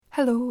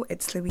Hello,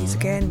 it's Louise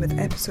again with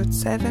episode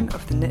 7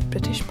 of the Knit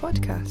British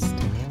podcast.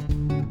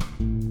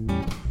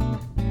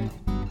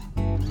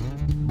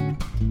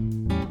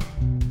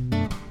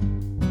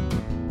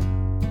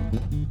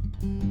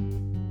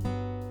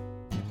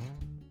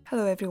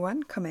 Hello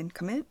everyone, come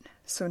in.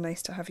 So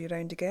nice to have you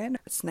around again.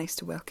 It's nice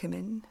to welcome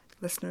in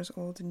listeners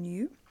old and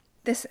new.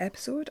 This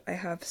episode I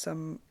have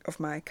some of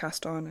my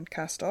cast on and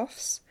cast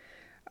offs,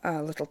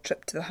 a little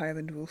trip to the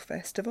Highland Wool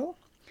Festival,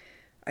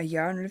 a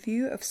yarn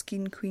review of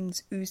Skein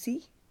Queen's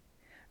Oozie,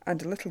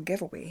 and a little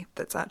giveaway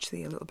that's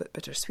actually a little bit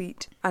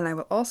bittersweet. And I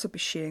will also be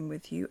sharing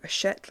with you a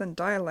Shetland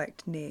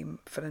dialect name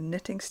for a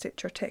knitting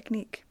stitch or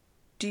technique.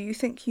 Do you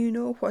think you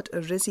know what a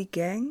rizzy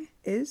gang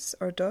is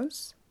or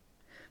does?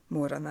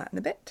 More on that in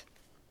a bit.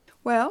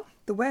 Well,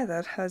 the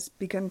weather has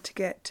begun to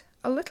get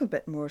a little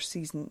bit more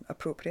season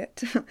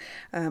appropriate.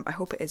 I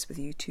hope it is with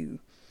you too.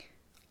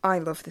 I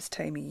love this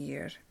time of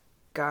year.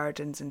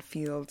 Gardens and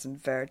fields and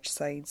verge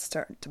sides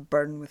starting to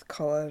burn with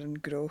colour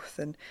and growth,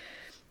 and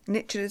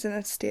nature is in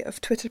a state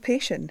of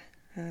twitterpation,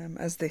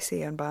 as they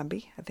say on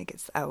Bambi. I think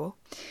it's the owl.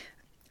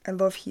 I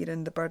love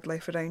hearing the bird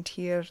life around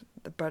here,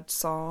 the bird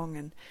song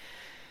and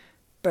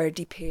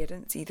birdie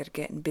parents either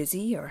getting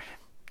busy or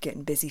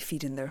getting busy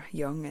feeding their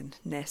young and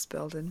nest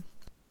building.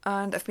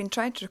 And I've been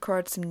trying to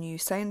record some new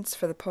sounds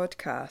for the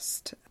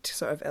podcast to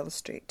sort of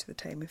illustrate the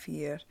time of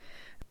year.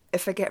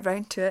 If I get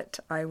round to it,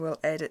 I will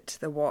edit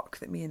the walk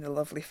that me and the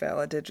lovely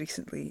fella did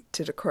recently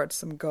to record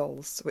some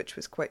gulls, which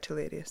was quite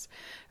hilarious.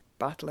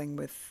 Battling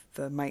with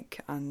the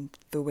mic and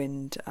the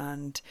wind,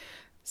 and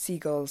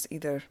seagulls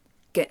either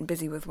getting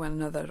busy with one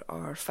another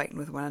or fighting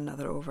with one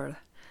another over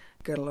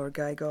girl or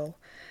guy gull.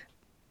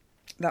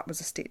 That was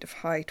a state of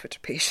high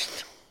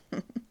twitterpation.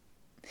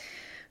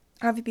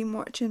 Have you been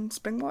watching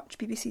Springwatch,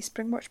 BBC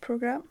Springwatch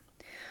programme?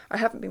 I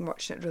haven't been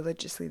watching it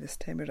religiously this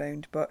time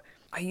around, but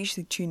I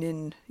usually tune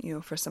in,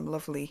 for some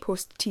lovely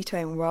post-tea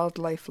time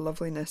wildlife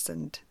loveliness,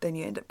 and then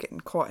you end up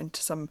getting caught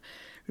into some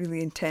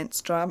really intense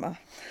drama.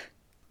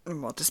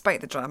 And well,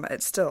 despite the drama,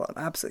 it's still an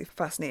absolutely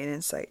fascinating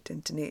insight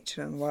into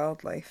nature and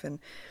wildlife, and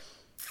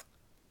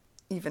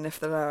even if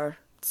there are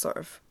sort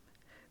of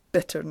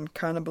bitter and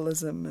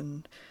cannibalism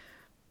and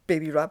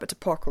baby rabbit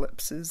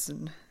apocalypses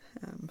and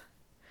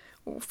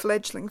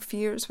fledgling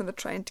fears when they're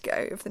trying to get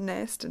out of the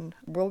nest, and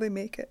will they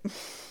make it?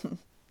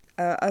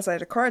 As I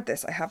record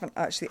this, I haven't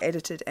actually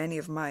edited any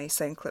of my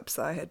sound clips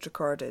that I had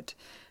recorded,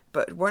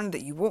 but one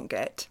that you won't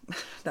get,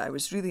 that I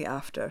was really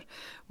after,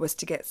 was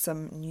to get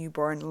some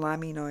newborn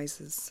lammy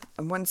noises.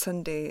 And one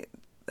Sunday,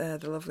 the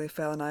lovely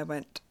fella and I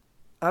went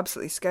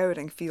absolutely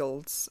scouring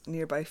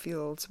nearby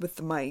fields, with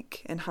the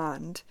mic in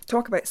hand.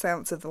 Talk about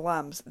Silence of the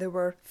Lambs. There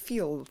were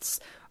fields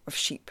of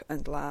sheep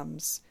and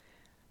lambs,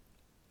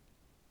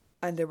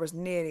 and there was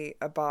nary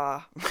a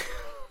ba.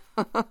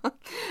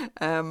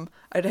 I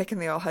reckon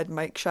they all had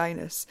mic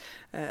shyness.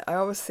 I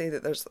always say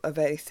that there's a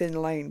very thin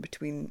line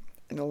between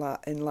in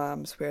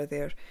lambs where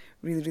they're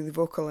really, really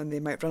vocal and they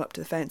might run up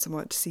to the fence and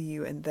want to see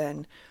you, and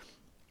then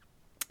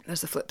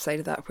there's the flip side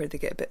of that where they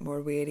get a bit more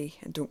wary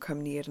and don't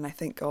come near, and I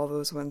think all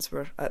those ones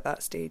were at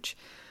that stage.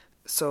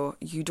 So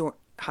you don't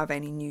have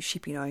any new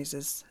sheepy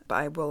noises, but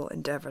I will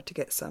endeavour to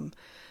get some.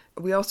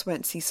 We also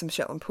went to see some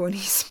Shetland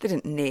ponies. They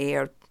didn't neigh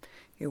or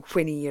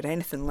whinny or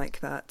anything like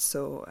that,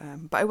 so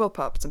but I will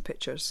put up some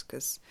pictures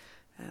because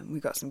we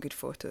got some good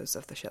photos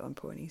of the Shetland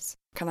ponies.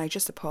 Can I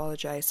just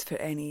apologise for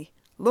any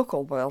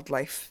local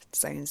wildlife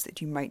sounds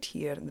that you might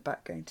hear in the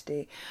background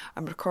today?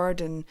 I'm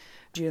recording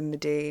during the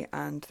day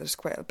and there's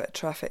quite a bit of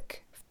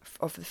traffic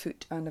of the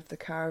foot and of the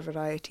car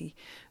variety,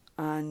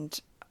 and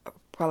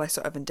while I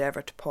sort of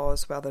endeavour to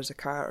pause while there's a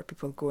car or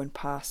people going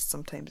past,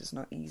 sometimes it's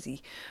not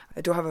easy.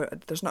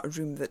 There's not a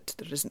room that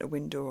there isn't a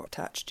window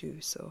attached to,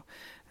 so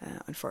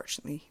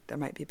unfortunately there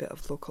might be a bit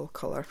of local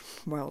colour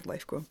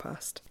wildlife going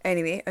past.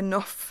 Anyway,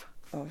 enough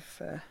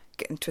of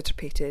getting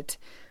twitterpated.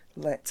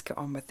 Let's get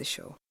on with the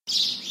show.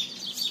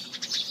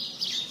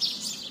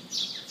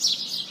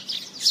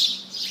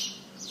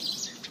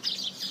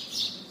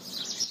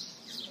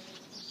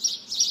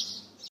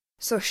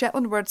 So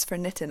Shetland words for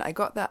knitting, I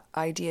got that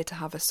idea to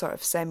have a sort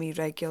of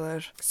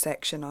semi-regular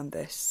section on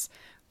this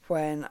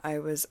when I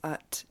was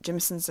at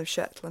Jimson's of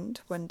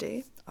Shetland one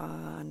day,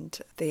 and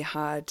they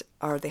have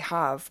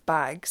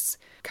bags,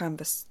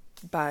 canvas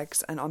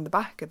bags, and on the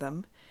back of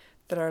them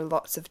there are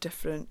lots of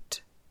different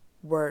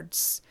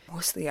words,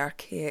 mostly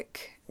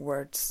archaic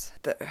words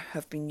that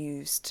have been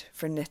used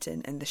for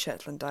knitting in the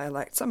Shetland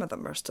dialect. Some of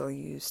them are still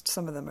used,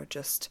 some of them are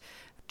just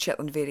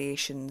Shetland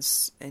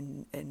variations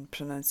in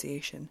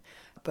pronunciation,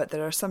 but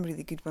there are some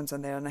really good ones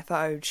on there, and I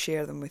thought I would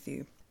share them with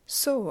you.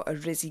 So, a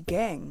rizzy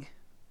gang,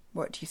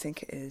 what do you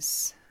think it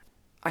is?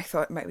 I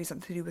thought it might be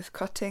something to do with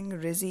cutting,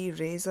 rizzy,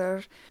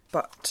 razor,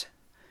 but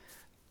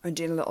on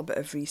doing a little bit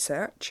of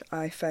research,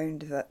 I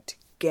found that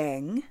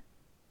gang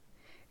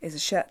is a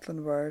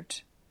Shetland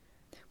word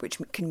which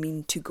can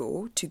mean to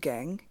go, to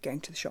gang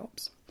to the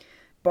shops,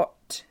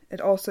 but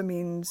it also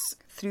means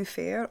through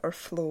fair or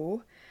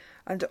flow,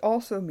 and it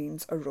also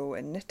means a row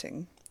in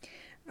knitting.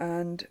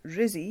 And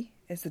rizzy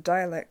is the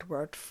dialect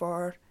word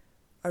for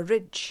a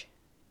ridge.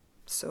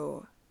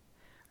 So,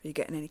 are you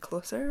getting any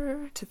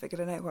closer to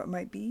figuring out what it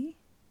might be?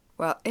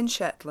 Well, in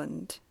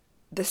Shetland,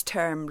 this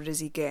term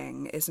Rizzy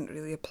Gang isn't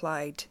really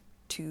applied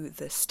to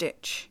the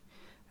stitch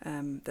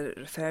that it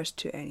refers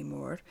to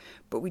anymore,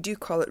 but we do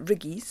call it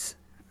riggies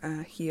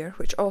here,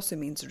 which also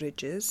means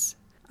ridges,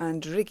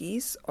 and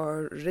riggies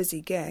or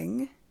Rizzy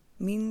Gang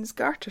means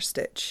garter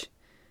stitch.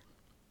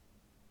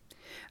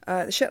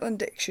 The Shetland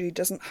Dictionary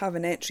doesn't have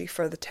an entry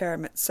for the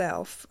term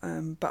itself,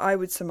 but I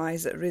would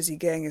surmise that Rizzy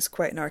Gang is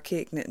quite an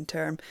archaic knitting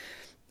term,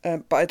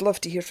 but I'd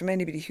love to hear from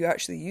anybody who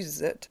actually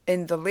uses it.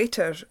 In the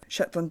later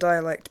Shetland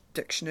Dialect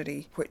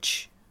Dictionary,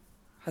 which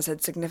has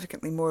had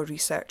significantly more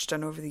research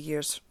done over the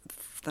years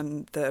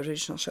than the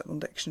original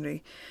Shetland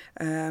Dictionary,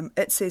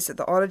 it says that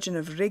the origin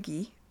of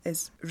riggy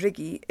is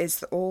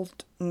the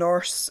Old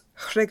Norse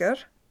hrygr,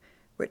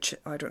 which,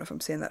 I don't know if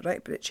I'm saying that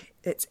right, but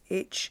it's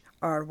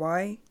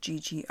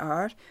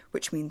Hryggr,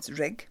 which means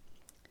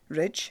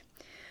ridge.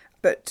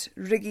 But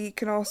riggy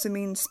can also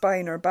mean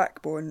spine or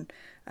backbone,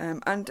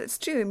 and it's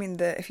true. I mean,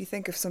 if you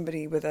think of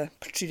somebody with a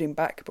protruding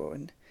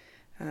backbone,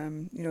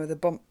 the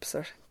bumps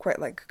are quite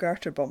like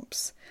garter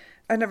bumps.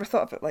 I never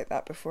thought of it like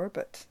that before,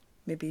 but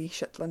maybe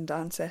Shetland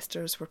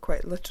ancestors were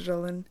quite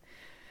literal in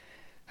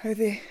how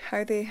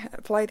they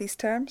apply these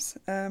terms.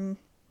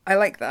 I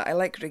like that. I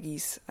like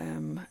riggies,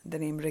 the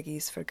name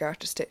riggies for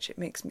garter stitch. It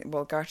makes me,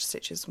 garter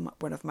stitch is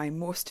one of my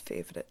most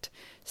favourite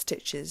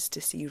stitches to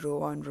see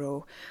row on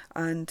row.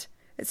 And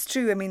it's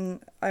true, I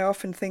mean, I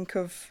often think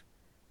of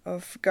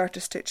garter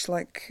stitch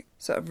like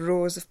sort of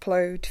rows of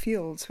ploughed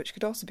fields, which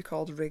could also be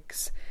called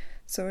rigs.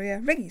 So yeah,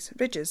 riggies,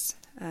 ridges,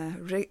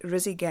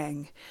 Rizzy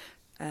Gang,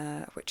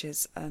 which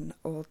is an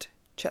old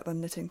Shetland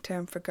knitting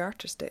term for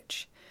garter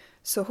stitch.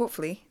 So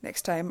hopefully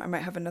next time I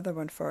might have another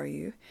one for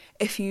you.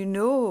 If you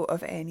know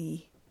of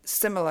any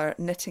similar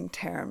knitting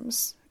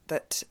terms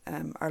that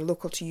are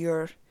local to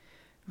your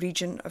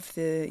region of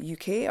the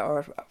UK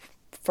or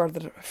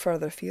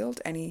further afield,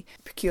 any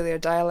peculiar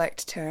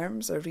dialect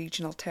terms or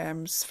regional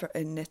terms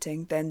in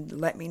knitting, then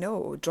let me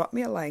know. Drop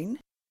me a line.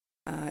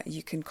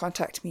 You can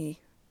contact me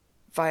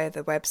via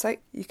the website.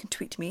 You can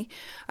tweet me.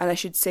 And I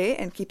should say,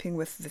 in keeping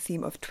with the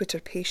theme of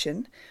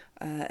Twitterpation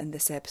in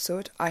this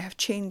episode, I have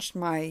changed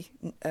my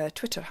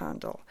Twitter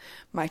handle.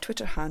 My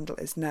Twitter handle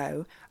is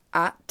now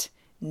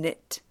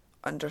 @knit_British,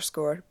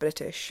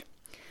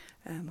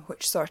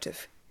 which sort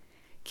of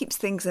keeps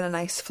things in a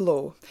nice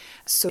flow.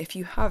 So if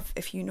you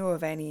know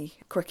of any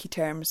quirky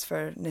terms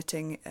for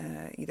knitting,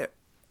 either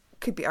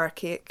could be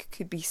archaic,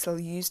 could be still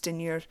used in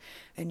your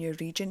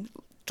region,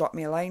 drop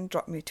me a line,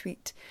 drop me a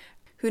tweet.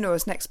 Who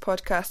knows, next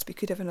podcast we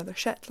could have another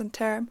Shetland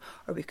term,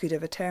 or we could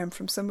have a term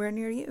from somewhere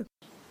near you.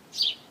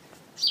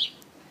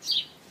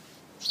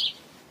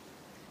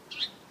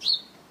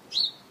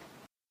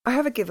 I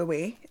have a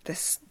giveaway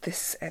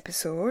this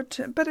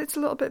episode, but it's a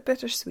little bit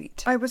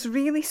bittersweet. I was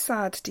really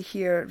sad to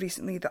hear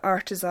recently that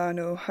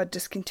Artisano had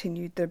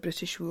discontinued their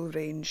British wool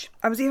range.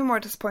 I was even more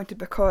disappointed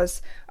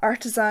because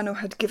Artisano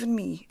had given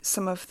me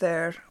some of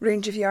their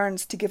range of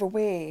yarns to give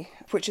away,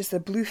 which is the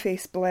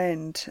Blueface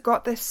blend.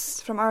 Got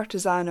this from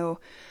Artisano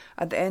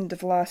at the end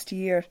of last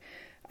year.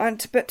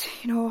 But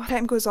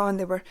time goes on.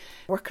 They were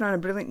working on a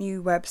brilliant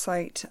new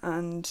website,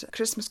 and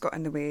Christmas got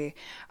in the way.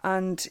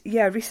 And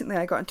yeah, recently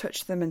I got in touch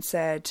with them and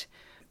said,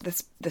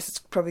 "This is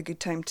probably a good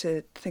time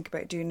to think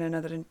about doing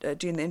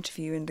doing the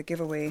interview and the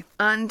giveaway."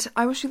 And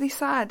I was really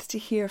sad to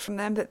hear from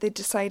them that they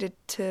decided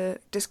to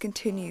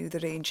discontinue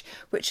the range,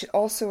 which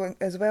also,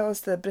 as well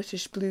as the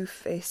British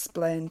Blueface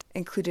blend,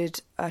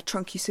 included a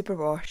Trunky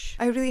Superwash.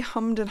 I really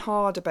hummed and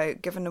hawed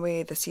about giving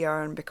away this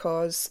yarn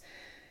because,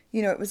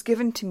 it was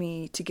given to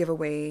me to give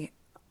away,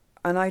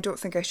 and I don't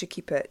think I should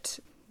keep it,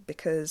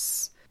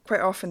 because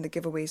quite often the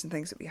giveaways and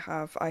things that we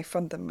have, I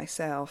fund them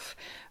myself,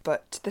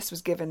 but this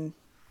was given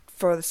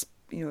for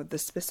the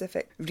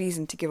specific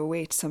reason to give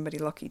away to somebody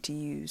lucky to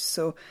use.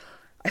 So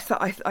I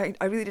thought I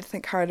really did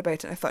think hard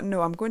about it. I thought,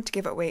 no, I'm going to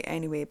give it away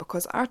anyway,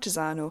 because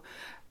Artisano,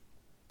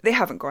 they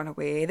haven't gone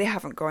away, they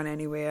haven't gone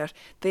anywhere.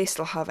 They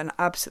still have an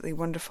absolutely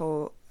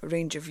wonderful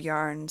range of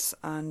yarns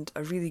and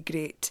a really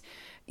great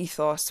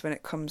ethos when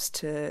it comes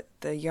to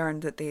the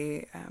yarn that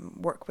they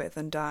work with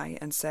and dye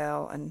and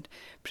sell and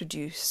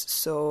produce.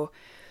 So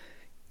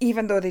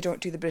even though they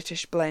don't do the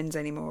British blends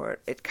anymore,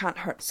 it can't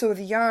hurt. So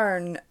the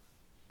yarn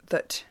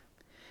that,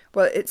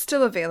 it's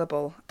still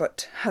available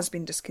but has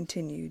been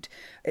discontinued.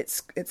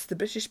 It's the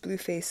British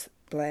Blueface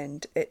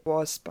blend. It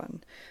was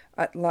spun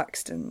at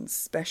Laxton's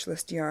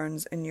Specialist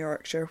Yarns in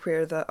Yorkshire,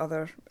 where the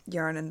other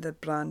yarn in the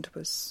brand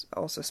was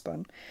also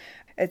spun.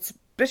 It's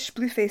British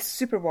Blueface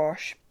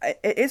Superwash.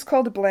 It is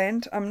called a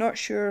blend. I'm not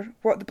sure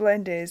what the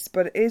blend is,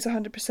 but it is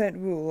 100%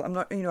 wool.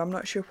 I'm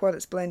not sure what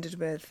it's blended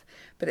with,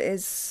 but it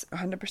is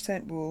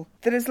 100% wool.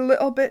 There is a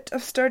little bit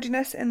of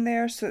sturdiness in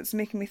there, so it's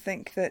making me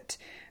think that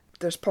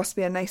there's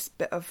possibly a nice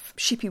bit of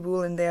sheepy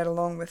wool in there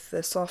along with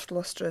the soft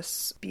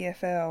lustrous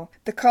BFL.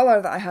 The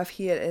colour that I have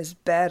here is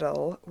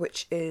Beryl,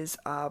 which is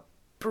a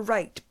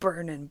bright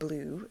burning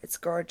blue. It's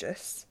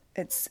gorgeous.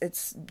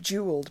 It's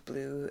jeweled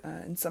blue.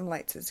 In some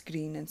lights it's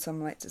green, in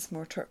some lights it's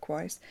more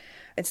turquoise.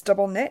 It's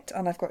double knit,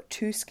 and I've got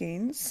 2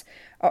 skeins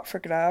up for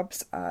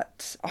grabs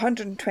at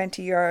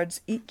 120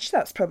 yards each.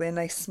 That's probably a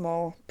nice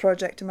small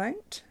project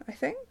amount, I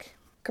think.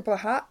 A couple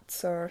of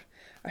hats or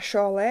a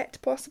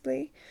shawlette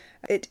possibly.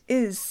 It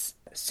is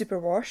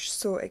superwash,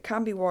 so it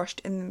can be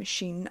washed in the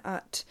machine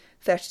at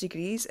 30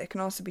 degrees. It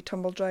can also be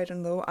tumble dried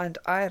and low and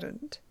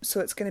ironed. So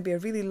it's going to be a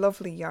really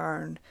lovely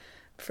yarn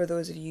for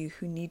those of you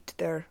who need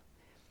their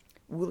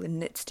woolen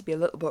knits to be a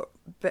little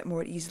bit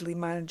more easily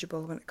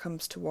manageable when it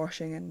comes to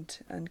washing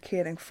and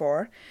caring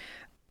for.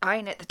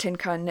 I knit the Tin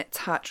Can Knits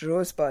Hatch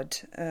Rosebud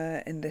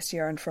in this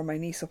yarn for my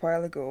niece a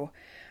while ago,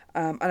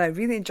 and I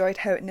really enjoyed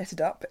how it knitted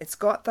up. It's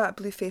got that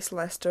Blueface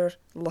Leicester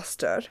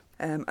luster.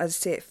 As I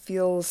say, it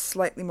feels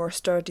slightly more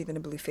sturdy than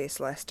a Blueface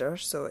Leicester,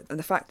 and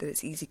the fact that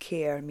it's easy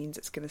care means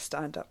it's going to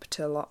stand up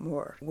to a lot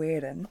more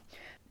wearing.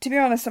 To be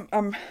honest,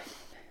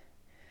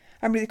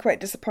 I'm really quite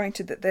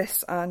disappointed that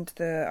this and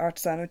the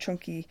Artisanal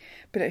Chunky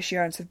British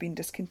yarns have been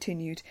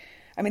discontinued.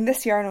 I mean,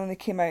 this yarn only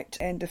came out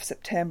end of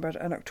September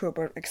and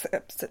October,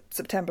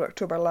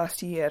 October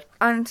last year.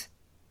 And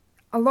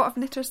a lot of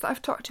knitters that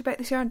I've talked to about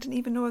this yarn didn't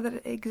even know that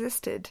it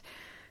existed.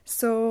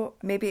 So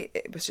maybe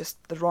it was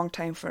just the wrong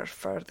time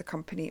for the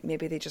company.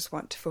 Maybe they just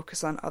want to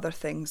focus on other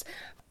things.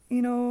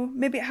 You know,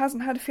 maybe it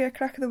hasn't had a fair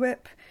crack of the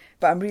whip.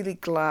 But I'm really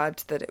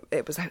glad that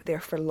it was out there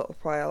for a little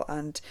while.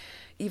 And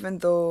even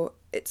though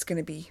it's going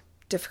to be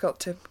difficult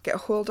to get a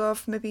hold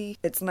of, maybe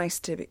it's a nice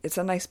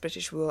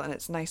British wool, and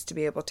it's nice to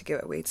be able to give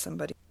it away to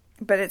somebody.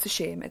 But it's a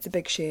shame, it's a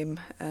big shame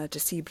to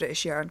see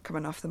British yarn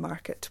coming off the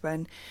market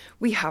when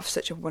we have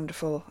such a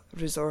wonderful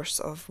resource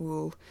of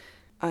wool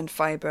and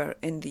fibre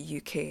in the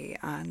UK,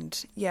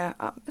 and yeah,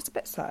 it's a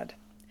bit sad.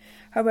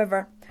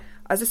 However,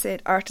 as I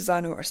said,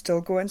 Artisanal are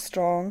still going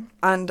strong,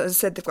 and as I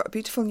said, they've got a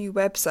beautiful new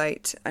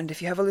website, and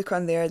if you have a look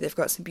on there, they've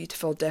got some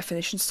beautiful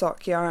definition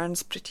sock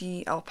yarns,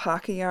 pretty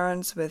alpaca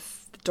yarns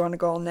with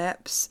Donegal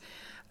neps,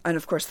 and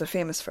of course they're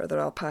famous for their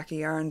alpaca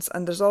yarns.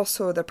 And there's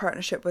also their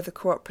partnership with the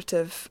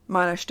cooperative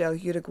Manos del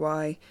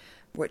Uruguay,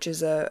 which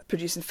is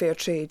producing fair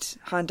trade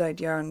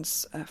hand-dyed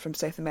yarns from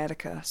South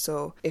America.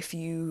 So if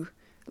you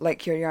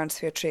like your yarns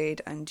fair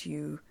trade and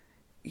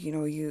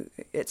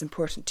it's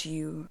important to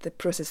you, the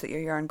process that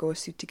your yarn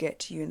goes through to get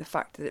to you and the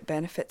fact that it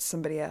benefits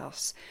somebody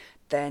else,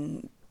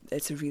 then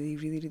it's a really,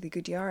 really, really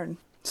good yarn.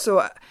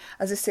 So,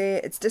 as I say,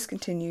 it's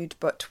discontinued,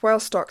 but while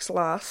stocks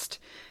last,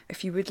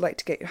 if you would like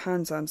to get your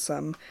hands on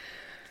some,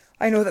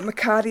 I know that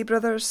Macari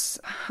Brothers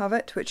have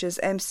it, which is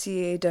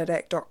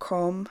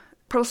mcadirect.com.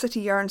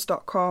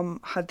 PearlCityYarns.com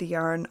had the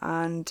yarn,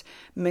 and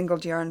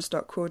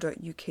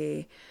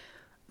mingledyarns.co.uk.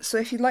 So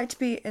if you'd like to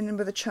be in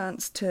with a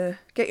chance to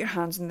get your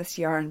hands on this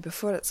yarn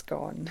before it's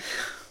gone,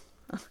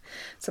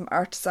 some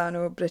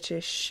Artisanal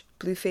British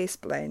Blueface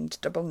blend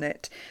double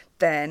knit,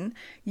 then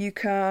you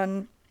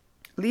can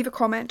leave a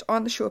comment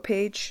on the show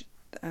page,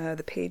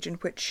 the page in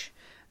which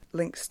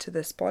links to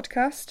this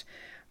podcast,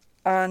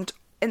 and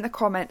in the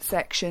comment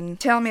section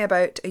tell me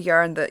about a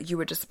yarn that you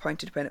were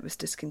disappointed when it was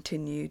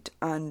discontinued,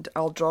 and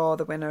I'll draw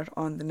the winner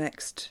on the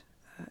next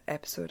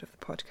episode of the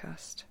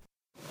podcast.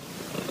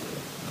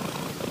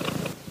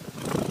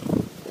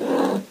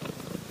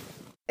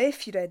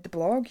 If you read the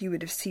blog, you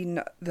would have seen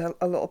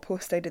a little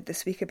post I did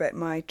this week about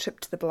my trip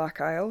to the Black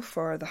Isle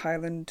for the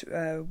Highland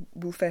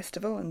Wool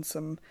Festival and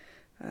some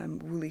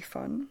woolly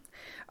fun.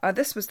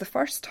 This was the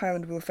first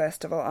Highland Wool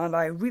Festival, and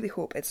I really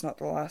hope it's not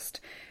the last.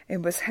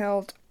 It was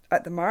held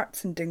at the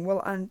Marts in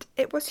Dingwall, and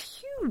it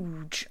was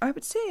huge. I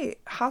would say,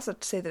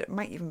 hazard to say that it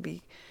might even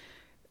be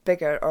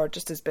bigger or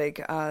just as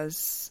big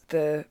as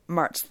the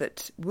Marts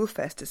that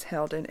Woolfest is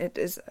held in. It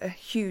is a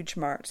huge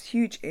Mart,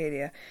 huge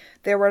area.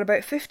 There were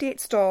about 58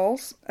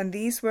 stalls, and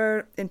these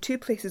were in 2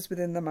 places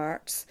within the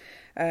Marts.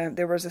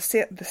 There was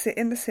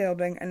in the sale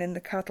ring and in the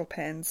cattle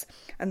pens,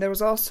 and there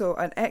was also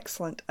an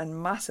excellent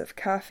and massive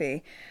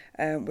cafe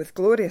with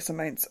glorious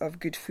amounts of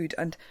good food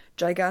and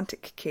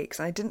gigantic cakes.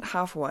 And I didn't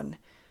have one,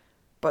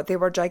 but they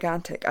were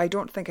gigantic. I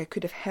don't think I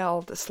could have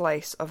held a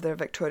slice of their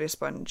Victoria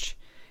sponge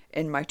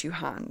in my 2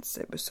 hands.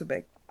 It was so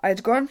big. I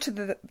had gone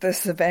to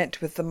this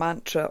event with the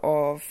mantra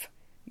of,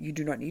 you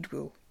do not need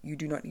wool, you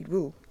do not need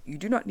wool, you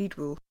do not need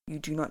wool, you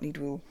do not need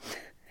wool.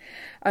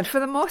 And for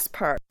the most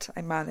part,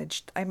 I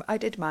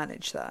did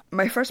manage that.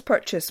 My first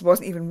purchase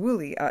wasn't even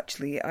woolly,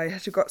 actually. I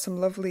had got some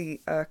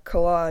lovely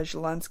collage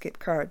landscape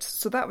cards,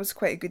 so that was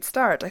quite a good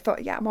start. I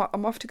thought, yeah,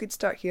 I'm off to a good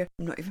start here.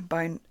 I'm not even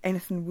buying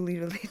anything woolly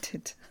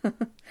related.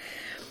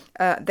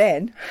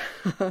 Then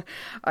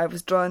I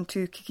was drawn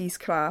to Kiki's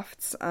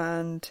Crafts,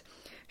 and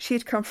she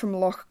had come from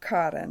Loch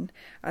Carron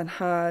and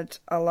had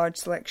a large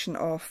selection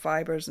of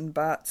fibres and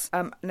bats.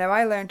 Now,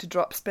 I learned to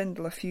drop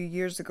spindle a few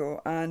years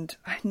ago, and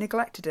I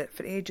neglected it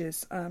for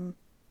ages.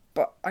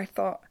 But I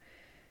thought,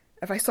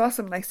 if I saw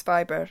some nice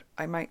fibre,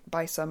 I might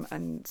buy some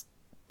and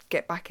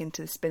get back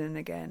into the spinning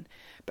again,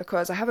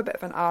 because I have a bit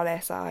of an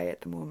RSI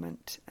at the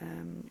moment.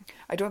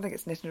 I don't think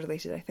it's knitting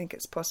related. I think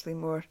it's possibly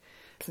more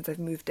since I've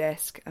moved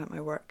desk at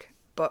my work.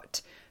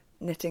 But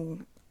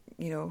knitting,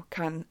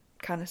 can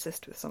can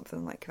assist with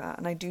something like that.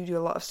 And I do a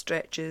lot of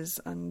stretches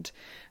and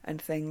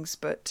things,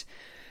 but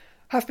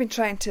have been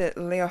trying to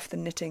lay off the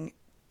knitting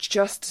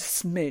just a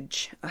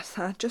smidge,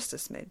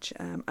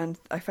 and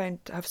I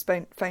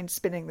find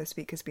spinning this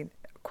week has been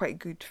quite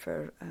good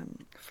for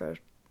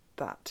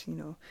that,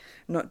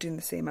 not doing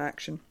the same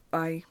action.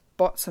 I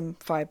bought some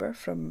fibre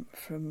from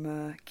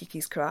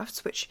Kiki's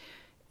Crafts, which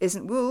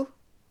isn't wool.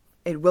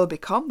 It will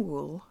become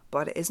wool,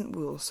 but it isn't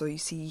wool. So you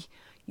see,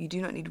 you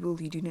do not need wool,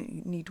 you do not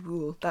need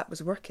wool. That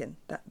was working,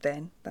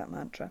 that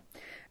mantra.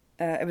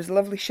 It was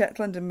lovely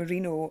Shetland and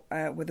merino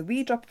with a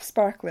wee drop of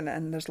sparkle in it,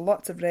 and there's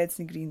lots of reds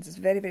and greens. It's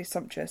very, very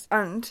sumptuous.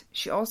 And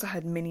she also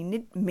had mini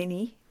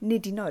niddy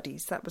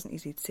noddies. That wasn't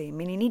easy to say.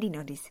 Mini niddy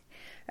noddies.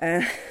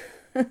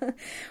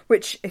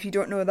 Which, if you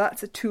don't know,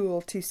 that's a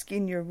tool to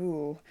skein your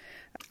wool.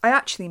 I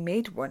actually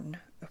made one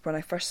when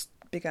I first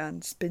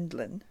began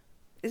spindling.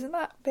 Isn't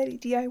that very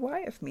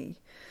DIY of me?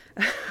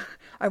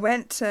 I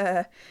went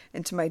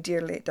into my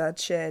dear late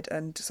dad's shed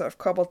and sort of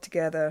cobbled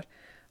together.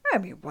 I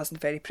mean, it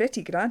wasn't very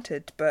pretty,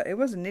 granted, but it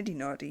was a niddy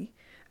noddy.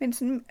 I mean,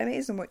 it's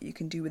amazing what you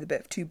can do with a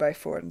bit of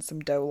 2x4 and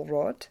some dowel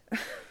rod.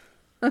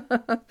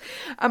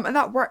 And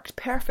that worked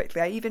perfectly.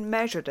 I even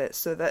measured it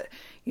so that,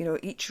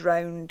 each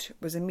round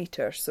was a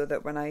metre, so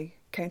that when I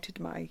counted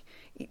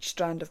each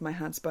strand of my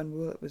hand-spun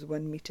wool, it was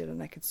 1 metre,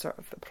 and I could sort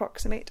of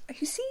approximate.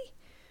 You see?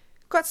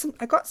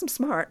 I got some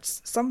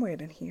smarts somewhere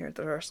in here.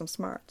 There are some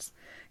smarts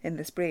in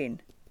this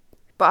brain.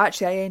 But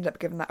actually I ended up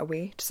giving that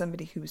away to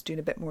somebody who was doing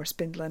a bit more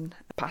spindling.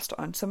 I passed it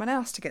on to someone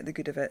else to get the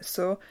good of it.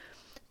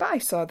 But I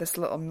saw this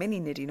little mini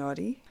niddy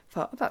noddy.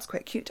 Thought, oh, that's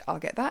quite cute, I'll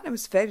get that. And it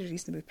was very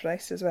reasonably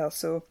priced as well.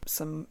 So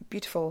some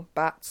beautiful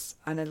bats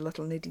and a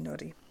little niddy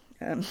noddy.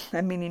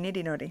 A mini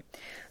niddy noddy.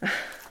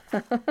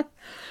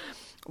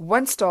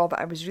 One stall that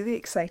I was really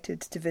excited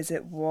to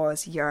visit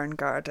was Yarn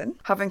Garden.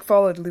 Having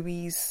followed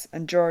Louise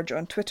and George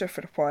on Twitter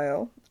for a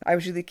while, I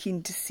was really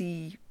keen to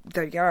see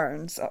their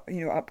yarns,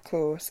 up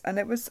close. And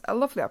it was a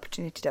lovely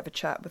opportunity to have a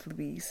chat with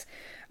Louise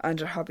and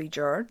her hubby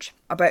George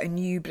about a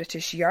new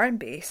British yarn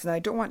base. And I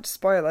don't want to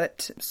spoil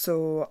it,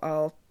 so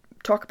I'll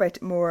talk about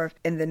it more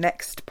in the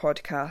next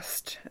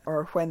podcast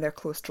or when they're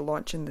close to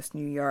launching this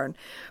new yarn.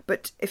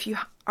 But if you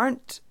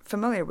aren't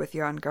familiar with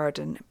Yarn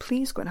Garden,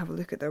 please go and have a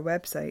look at their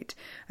website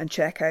and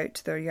check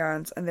out their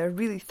yarns. And they're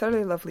really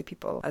thoroughly lovely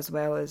people, as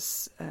well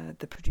as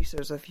the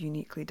producers of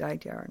uniquely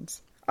dyed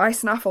yarns. I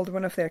snaffled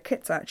one of their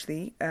kits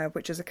actually,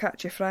 which is a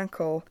Katja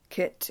Frankel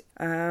kit,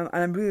 and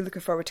I'm really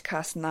looking forward to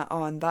casting that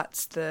on.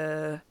 That's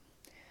the...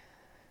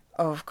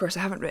 Oh, of course,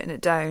 I haven't written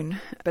it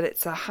down, but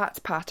it's a hat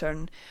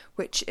pattern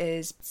which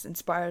is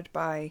inspired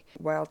by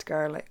wild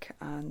garlic.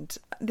 And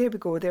there we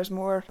go, there's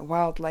more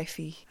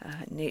wildlifey,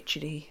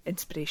 naturey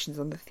inspirations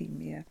on the theme,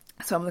 yeah.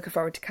 So I'm looking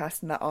forward to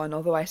casting that on,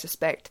 although I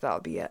suspect that'll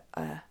be a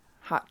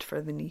hat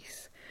for the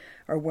niece,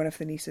 or one of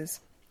the nieces.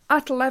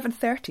 At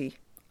 11:30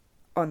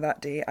 on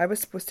that day, I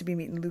was supposed to be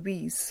meeting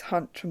Louise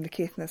Hunt from the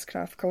Caithness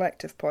Craft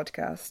Collective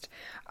podcast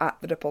at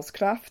the Ripples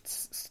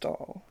Crafts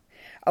stall,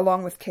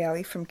 along with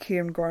Kelly from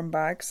Cairngorm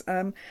Bags.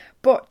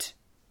 But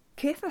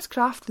Caithness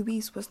Craft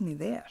Louise wasn't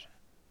there.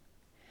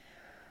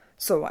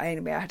 So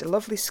anyway, I had a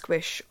lovely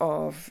squish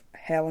of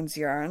Helen's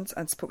yarns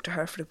and spoke to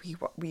her for a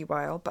wee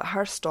while, but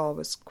her stall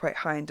was quite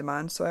high in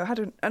demand, so I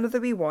had another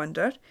wee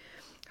wander.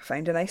 I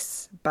found a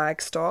nice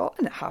bag stall,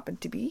 and it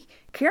happened to be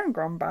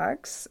Cairngorm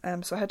Bags,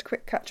 so I had a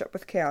quick catch up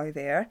with Kelly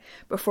there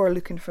before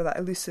looking for that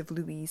elusive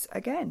Louise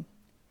again.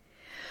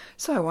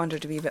 So I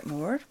wandered a wee bit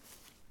more.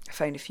 I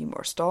found a few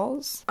more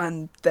stalls,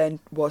 and then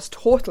was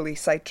totally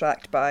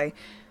sidetracked by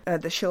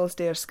the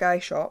Shillsdare Sky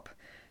Shop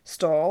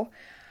stall.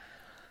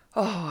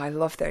 Oh, I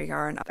love their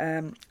yarn.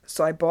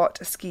 So I bought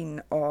a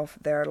skein of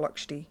their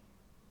Luxury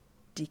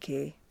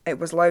DK. It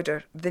was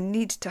louder. The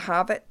need to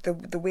have it,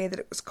 the way that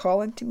it was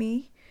calling to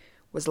me,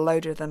 was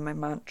louder than my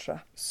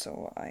mantra.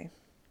 So I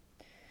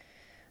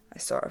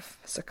sort of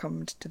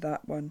succumbed to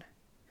that one.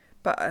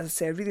 But as I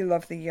say, I really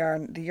love the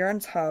yarn. The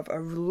yarns have a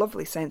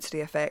lovely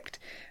sensory effect,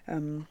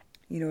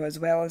 as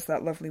well as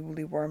that lovely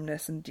woolly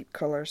warmness and deep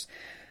colours.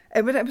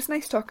 It was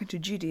nice talking to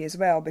Judy as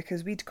well,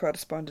 because we'd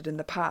corresponded in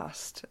the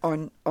past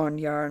on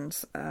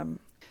yarns.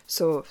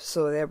 So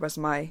there was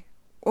my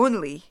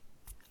only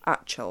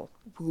actual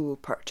wool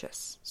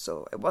purchase.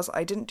 So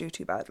I didn't do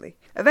too badly.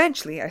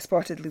 Eventually I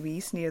spotted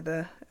Louise near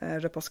the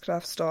Ripples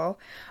Craft stall,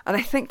 and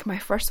I think my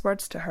first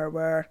words to her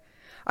were,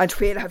 "And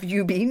where have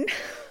you been?"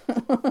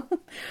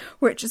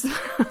 which is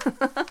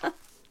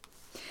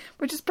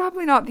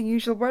probably not the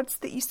usual words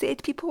that you say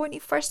to people when you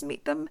first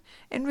meet them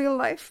in real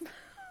life.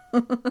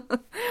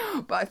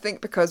 But I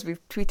think because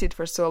we've tweeted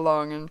for so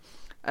long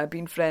and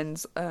been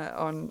friends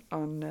on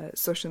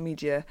social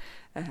media,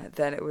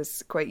 then it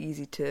was quite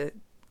easy to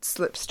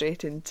slip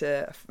straight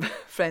into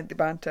friendly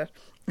banter.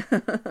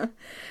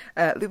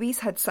 Louise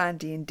had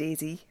Sandy and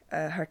Daisy,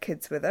 her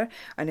kids, with her,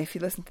 and if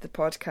you listen to the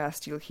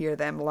podcast you'll hear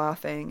them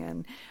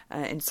laughing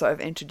and sort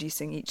of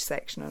introducing each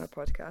section on a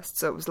podcast.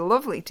 So it was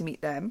lovely to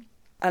meet them,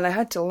 and I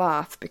had to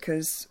laugh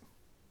because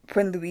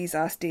when Louise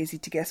asked Daisy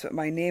to guess what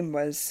my name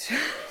was,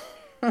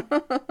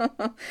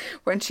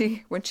 when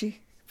she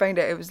found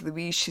out it was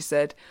Louise, she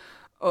said,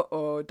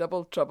 "Uh-oh,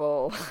 double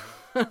trouble."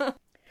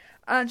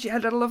 And she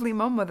had a lovely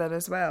mum with her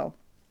as well.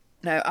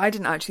 Now, I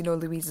didn't actually know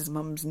Louise's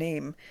mum's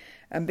name,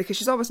 because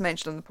she's always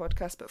mentioned on the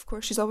podcast, but of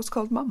course she's always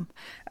called Mum.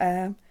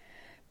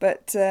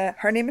 But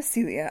her name is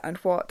Celia, and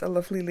what a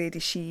lovely lady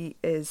she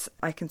is.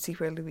 I can see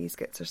where Louise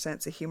gets her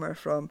sense of humour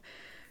from.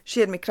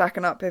 She had me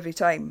cracking up every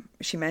time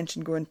she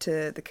mentioned going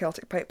to the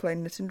Celtic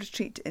Pipeline Knitting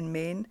Retreat in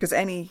Maine, because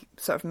any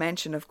sort of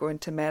mention of going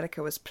to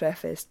America was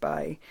prefaced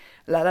by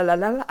 "La la la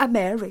la la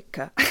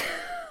America."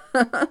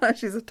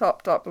 She's a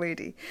top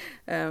lady.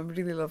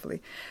 Really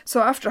lovely.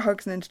 So after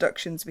hugs and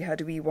introductions, we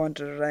had a wee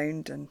wander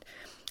around, and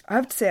I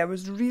have to say I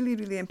was really,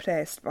 really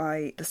impressed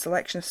by the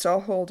selection of stall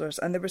holders,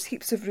 and there was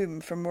heaps of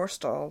room for more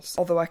stalls,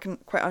 although I can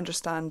quite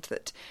understand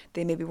that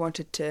they maybe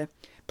wanted to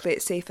play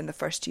it safe in the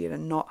first year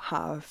and not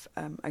have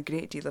a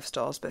great deal of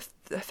stalls, but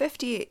the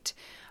 58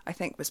 I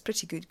think was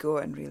pretty good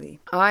going, really.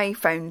 I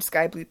found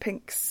Sky Blue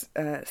Pink's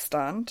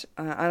stand,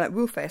 and at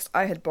Woolfest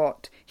I had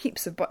bought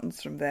heaps of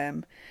buttons from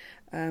them.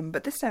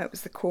 But this time it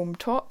was the comb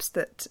tops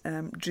that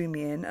drew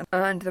me in,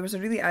 and there was a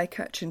really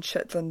eye-catching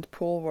Shetland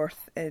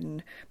Polworth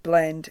in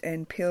blend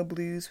in pale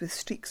blues with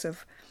streaks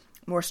of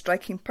more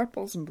striking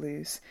purples and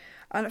blues.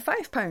 And at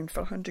 £5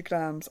 for 100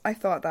 grams, I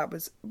thought that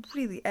was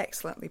really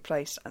excellently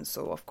priced, and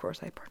so of course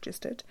I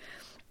purchased it.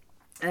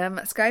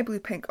 Sky Blue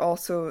Pink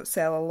also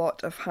sell a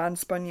lot of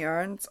hand-spun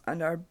yarns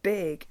and are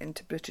big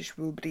into British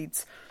wool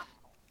breeds.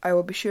 I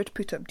will be sure to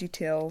put up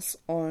details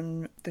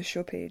on the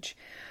show page.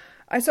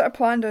 I sort of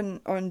planned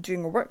on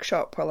doing a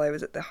workshop while I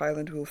was at the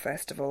Highland Wool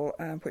Festival,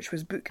 which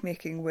was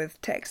bookmaking with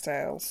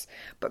textiles,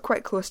 but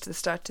quite close to the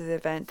start of the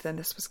event, then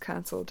this was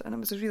cancelled, and it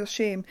was a real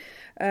shame.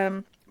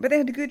 But they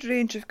had a good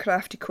range of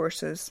crafty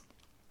courses.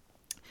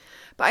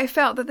 But I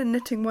felt that the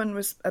knitting one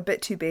was a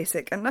bit too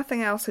basic, and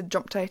nothing else had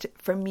jumped out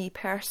for me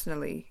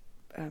personally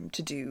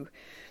to do,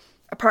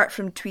 apart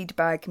from tweed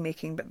bag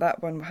making, but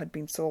that one had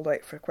been sold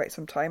out for quite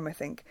some time, I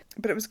think.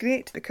 But it was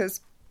great because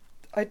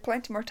I had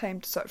plenty more time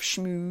to sort of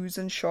schmooze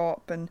and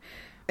shop and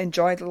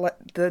enjoy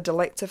the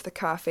delights of the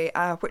cafe,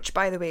 which,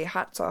 by the way,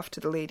 hats off to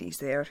the ladies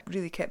there.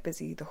 Really kept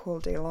busy the whole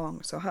day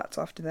long, so hats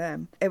off to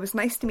them. It was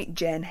nice to meet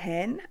Jen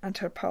Hen and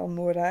her pal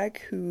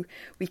Morag, who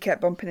we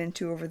kept bumping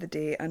into over the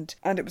day, and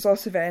it was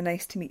also very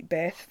nice to meet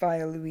Beth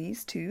via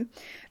Louise too.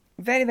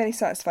 Very, very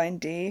satisfying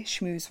day,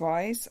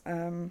 schmooze-wise,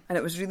 and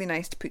it was really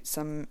nice to put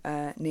some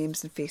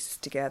names and faces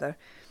together.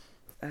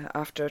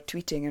 After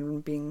tweeting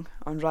and being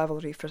on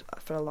Ravelry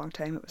for a long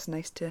time, it was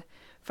nice to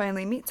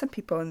finally meet some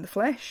people in the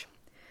flesh.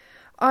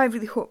 I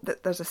really hope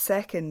that there's a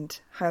second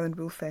Highland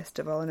Wool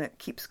Festival and it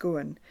keeps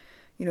going.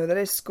 You know, there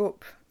is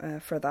scope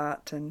for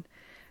that, and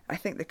I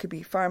think there could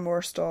be far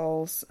more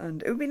stalls,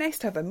 and it would be nice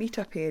to have a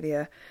meet-up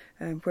area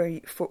where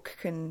folk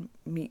can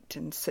meet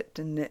and sit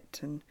and knit,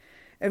 and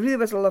it really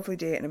was a lovely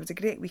day, and it was a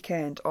great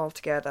weekend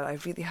altogether. I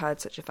really had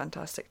such a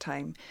fantastic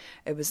time.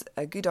 It was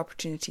a good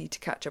opportunity to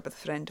catch up with a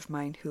friend of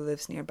mine who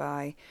lives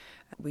nearby.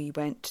 We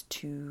went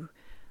to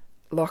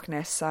Loch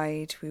Ness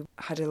side. We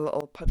had a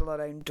little puddle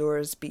around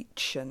Doors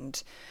Beach,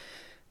 and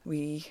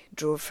we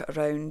drove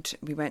around.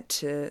 We went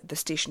to the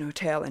Station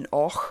Hotel in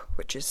Och,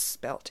 which is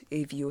spelt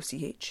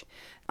Avoch,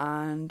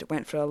 and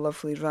went for a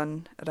lovely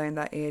run around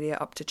that area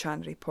up to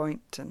Chanry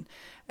Point, and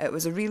it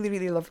was a really,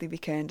 really lovely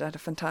weekend. I had a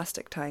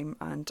fantastic time,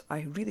 and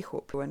I really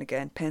hope going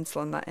again,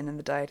 penciling that in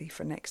the diary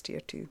for next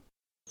year too.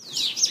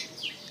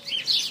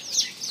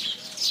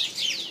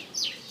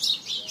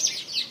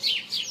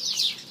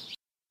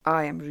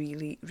 I am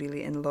really,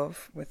 really in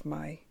love with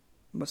my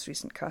most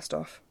recent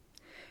cast-off.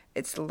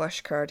 It's the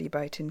Lush Cardi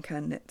by Tin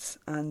Can Knits,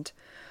 and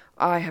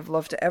I have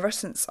loved it ever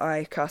since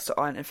I cast it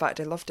on. In fact,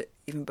 I loved it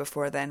even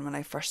before then when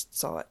I first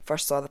saw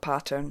the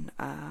pattern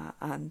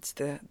and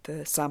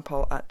the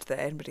sample at the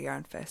Edinburgh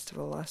Yarn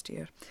Festival last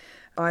year.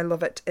 I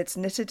love it. It's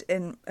knitted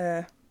in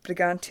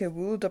Brigantia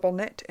wool double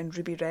knit in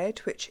ruby red,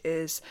 which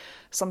is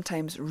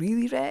sometimes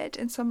really red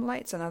in some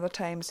lights and other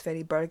times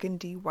very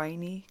burgundy,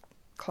 winey,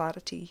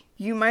 clarity.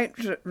 You might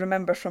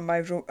remember from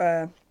my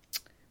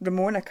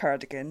Ramona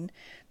cardigan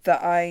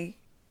that I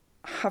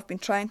have been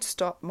trying to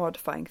stop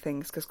modifying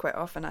things, because quite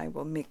often I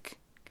will make,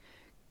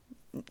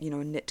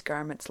 knit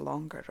garments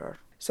longer,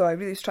 so I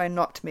really was trying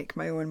not to make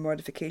my own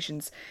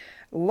modifications.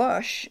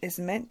 Lush is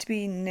meant to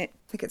be knit,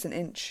 I think it's an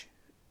inch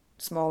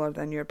smaller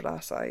than your bra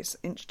size,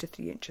 inch to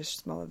 3 inches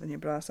smaller than your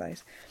bra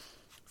size.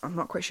 I'm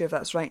not quite sure if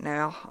that's right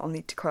now. I'll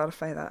need to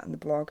clarify that in the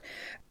blog.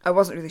 I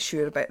wasn't really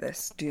sure about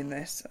doing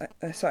this.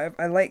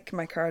 I like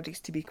my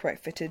cardies to be quite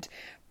fitted,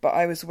 but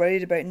I was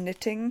worried about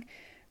knitting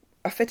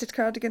a fitted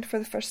cardigan for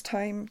the first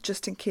time,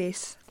 just in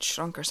case it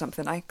shrunk or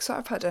something. I sort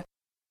of had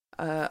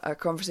a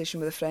conversation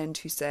with a friend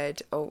who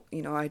said,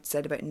 I'd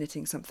said about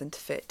knitting something to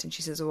fit, and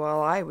she says,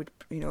 well, I would,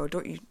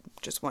 don't you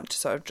just want to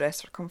sort of dress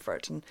for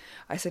comfort? And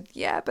I said,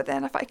 yeah, but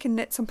then if I can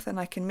knit something,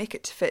 I can make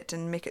it to fit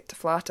and make it to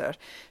flatter,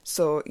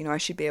 so I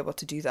should be able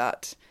to do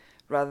that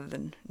rather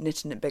than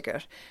knitting it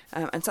bigger.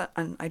 And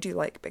I do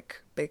like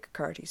big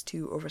cardies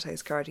too,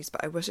 oversized cardies,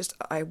 but I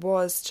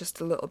was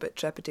just a little bit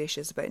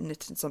trepidatious about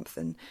knitting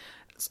something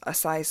a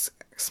size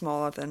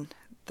smaller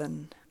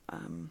than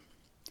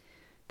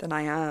than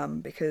I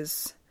am,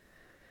 because,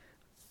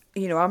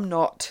 you know, I'm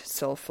not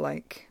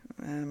sylph-like,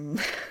 and,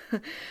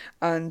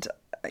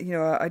 you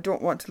know, I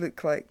don't want to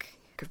look like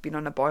I've been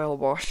on a boil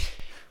wash.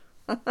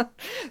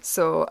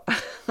 So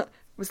it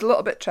was a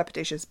little bit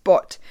trepidatious,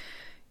 but,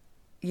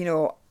 you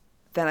know,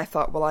 then I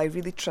thought, well, I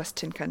really trust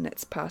Tin Can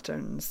Knits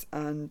patterns,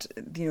 and,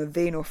 you know,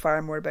 they know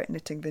far more about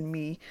knitting than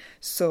me,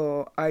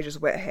 so I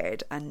just went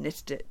ahead and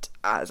knitted it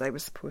as I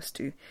was supposed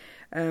to.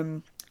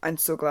 I'm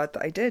so glad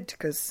that I did,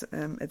 because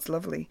it's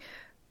lovely.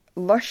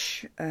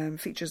 Lush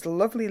features a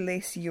lovely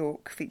lace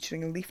yoke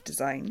featuring a leaf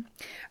design,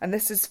 and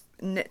this is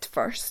knit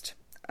first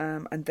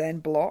and then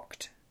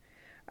blocked,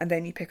 and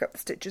then you pick up the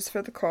stitches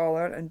for the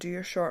collar and do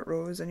your short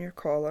rows and your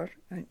collar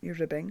and your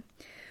ribbing,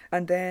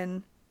 and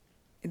then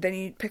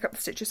you pick up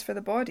the stitches for the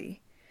body.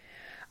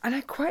 And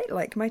I quite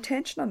like my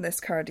tension on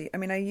this cardie. I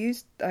mean, I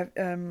used the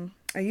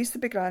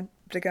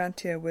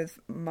Brigantia with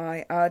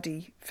my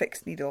Addi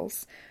fixed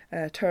needles,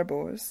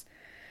 turbos.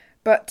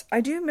 But I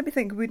do maybe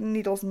think wooden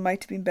needles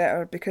might have been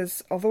better,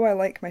 because although I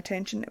like my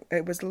tension,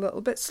 it was a little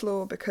bit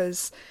slow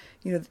because,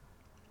 you know,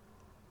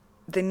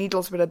 the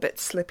needles were a bit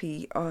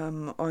slippy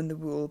on the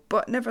wool.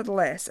 But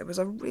nevertheless, it was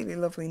a really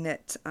lovely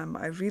knit.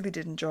 I really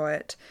did enjoy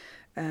it.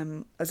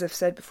 As I've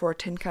said before,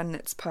 Tin Can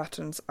Knits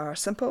patterns are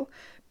simple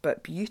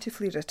but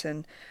beautifully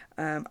written,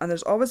 and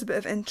there's always a bit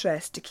of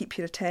interest to keep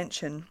your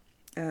attention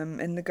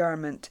in the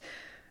garment.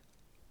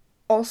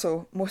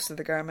 Also, most of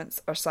the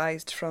garments are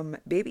sized from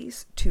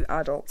babies to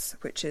adults,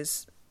 which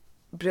is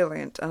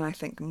brilliant, and I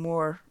think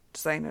more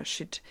designers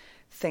should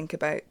think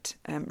about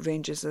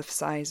ranges of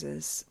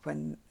sizes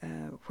when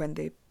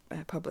they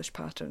publish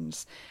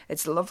patterns.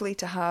 It's lovely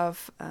to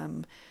have,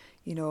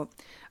 you know,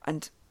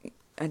 and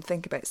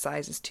think about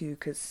sizes too,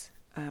 because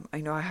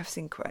I know I have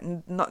seen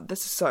quite. Not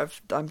this is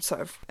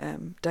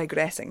I'm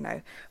digressing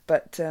now,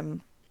 but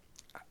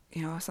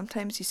you know,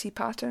 sometimes you see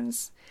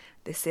patterns.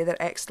 They say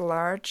they're extra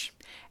large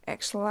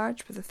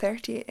with a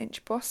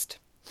 38-inch bust.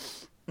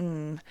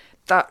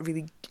 That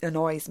really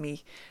annoys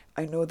me.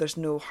 I know there's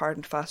no hard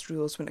and fast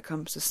rules when it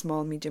comes to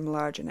small, medium,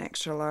 large, and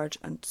extra large,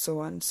 and so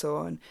on and so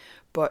on.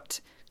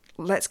 But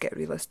let's get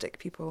realistic,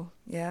 people.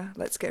 Yeah,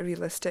 let's get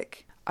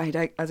realistic.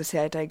 As I say,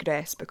 I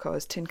digress,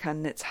 because Tin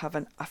Can Knits have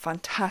a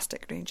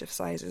fantastic range of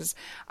sizes,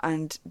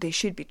 and they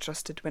should be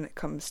trusted when it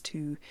comes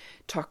to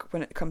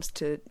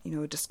you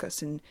know,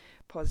 discussing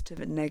positive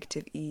and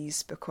negative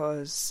ease,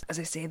 because, as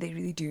I say, they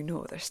really do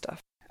know their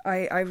stuff.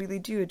 I really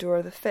do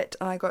adore the fit,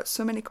 and I got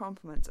so many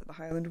compliments at the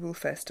Highland Wool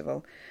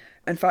Festival.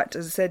 In fact,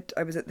 as I said,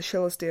 I was at the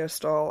Shillisdale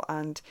stall,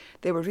 and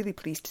they were really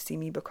pleased to see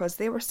me, because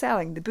they were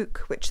selling the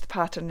book which the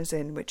pattern is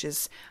in, which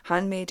is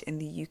handmade in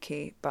the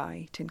UK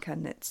by Tin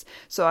Can Knits.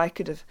 So I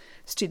could have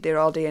stood there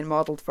all day and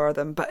modelled for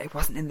them, but it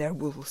wasn't in their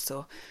wool,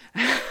 so...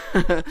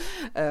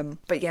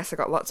 but yes, I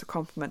got lots of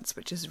compliments,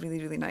 which is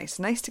really, really nice.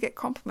 Nice to get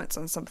compliments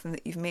on something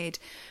that you've made,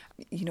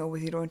 you know,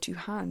 with your own two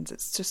hands.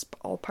 It's just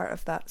all part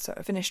of that sort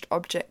of finished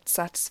object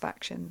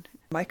satisfaction.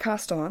 My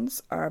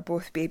cast-ons are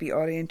both baby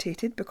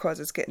orientated, because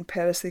it's getting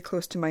perilously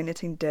close to my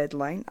knitting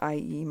deadline,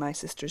 i.e. my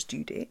sister's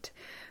due date.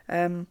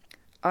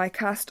 I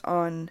cast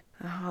on,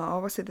 I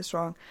always say this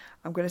wrong,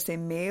 I'm going to say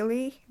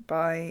Melee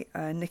by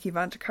Nikki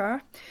van der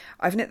Kar.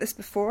 I've knit this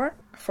before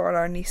for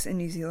our niece in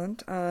New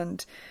Zealand,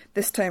 and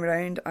this time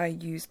around I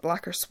used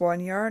Blacker Swan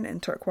yarn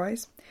in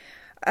turquoise.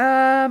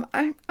 I'm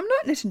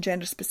not knitting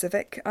gender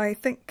specific. I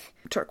think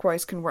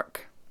turquoise can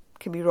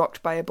be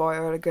rocked by a boy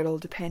or a girl,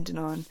 depending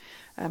on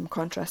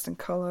contrast and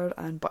colour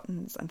and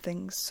buttons and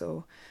things.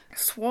 So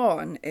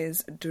Swan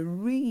is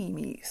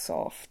dreamy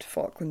soft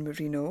Falkland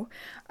merino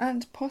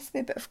and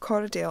possibly a bit of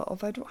Corriedale,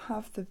 although I don't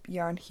have the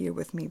yarn here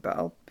with me, but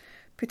I'll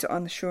put it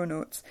on the show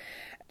notes.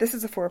 This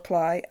is a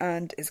 4-ply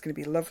and is going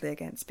to be lovely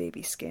against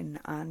baby skin,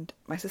 and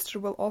my sister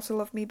will also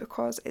love me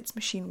because it's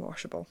machine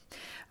washable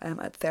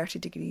at 30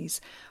 degrees.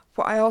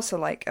 What I also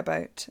like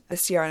about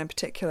this yarn in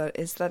particular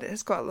is that it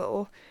has got a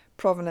little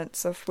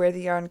provenance of where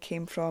the yarn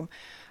came from.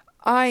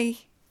 I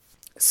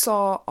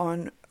saw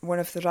on one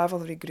of the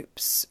Ravelry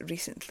groups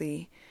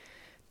recently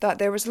that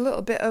there was a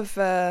little bit of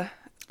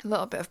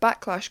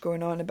backlash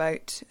going on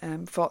about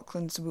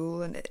Falklands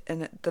wool and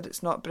that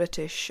it's not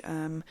British.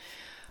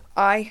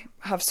 I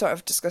have sort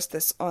of discussed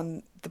this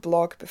on the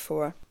blog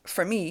before.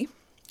 For me,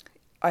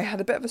 I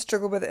had a bit of a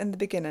struggle with it in the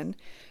beginning,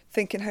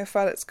 thinking how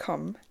far it's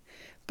come,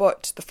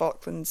 but the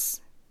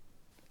Falklands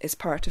is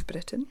part of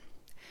Britain.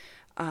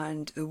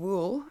 And the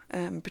wool,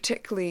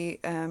 particularly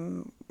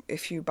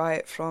if you buy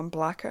it from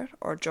Blacker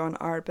or John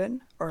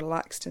Arbin or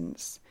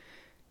Laxton's,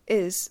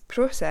 is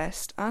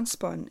processed and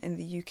spun in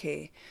the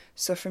UK.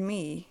 So for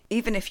me,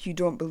 even if you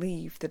don't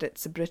believe that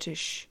it's a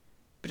British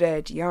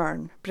bred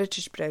yarn,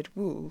 British bred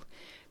wool,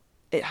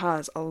 it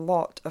has a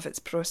lot of its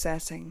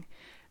processing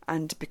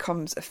and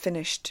becomes a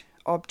finished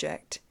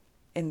object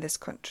in this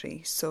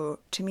country. So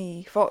to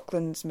me,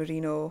 Falklands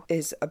merino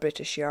is a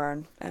British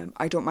yarn.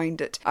 I don't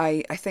mind it.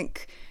 I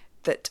think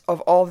that of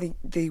all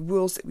the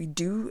wools that we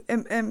do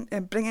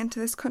bring into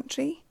this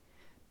country,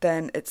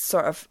 then it's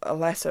sort of a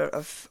lesser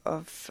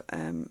of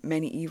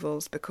many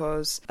evils,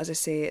 because, as I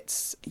say,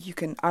 you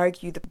can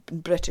argue the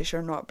British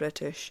or not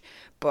British,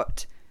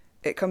 but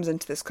it comes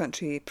into this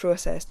country,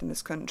 processed in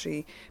this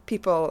country.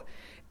 People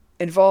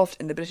involved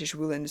in the British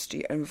wool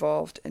industry are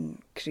involved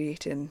in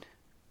creating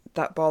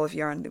that ball of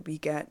yarn that we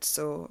get.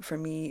 So for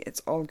me, it's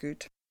all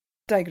good.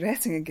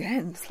 Digressing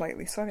again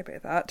slightly, sorry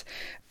about that.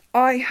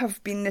 I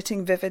have been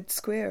knitting Vivid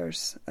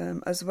Squares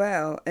as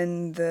well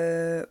in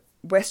the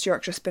West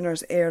Yorkshire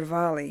Spinners Ayr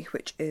Valley,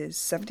 which is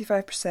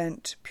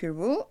 75% pure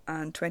wool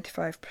and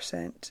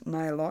 25%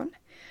 nylon.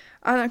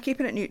 And I'm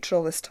keeping it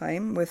neutral this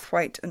time with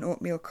white and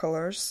oatmeal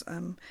colours,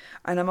 and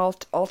I'm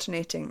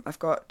alternating. I've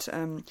got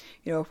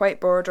white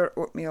border,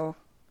 oatmeal,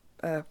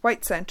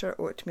 white centre,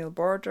 oatmeal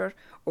border,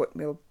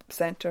 oatmeal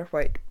centre,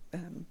 white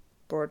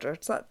border.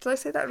 Did I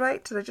say that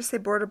right? Did I just say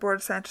border,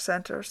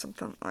 centre, or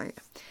something like?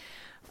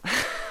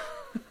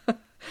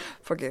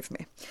 Forgive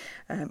me.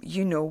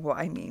 You know what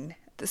I mean.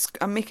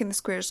 I'm making the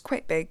squares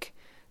quite big,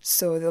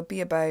 so they'll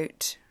be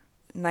about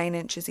 9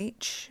 inches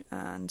each,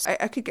 and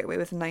I could get away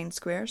with 9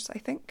 squares, I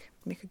think.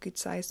 Make a good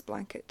sized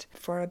blanket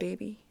for a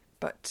baby,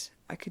 but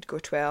I could go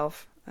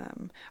 12.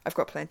 I've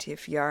got plenty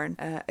of yarn.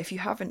 If you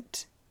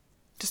haven't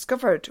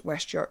discovered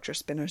West Yorkshire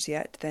Spinners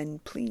yet, then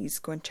please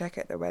go and check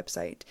out their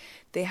website.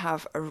 They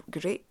have a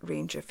great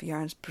range of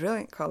yarns,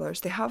 brilliant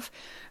colours. They have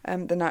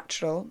the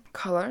natural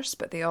colours,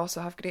 but they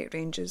also have great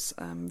ranges,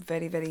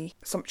 very, very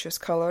sumptuous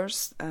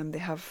colours. They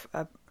have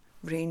a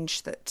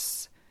range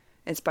that's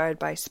inspired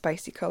by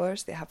spicy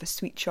colours. They have a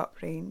sweet shop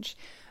range.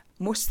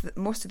 Most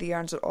of the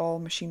yarns are all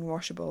machine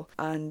washable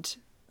and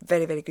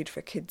very, very good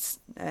for kids,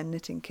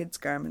 knitting kids'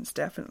 garments,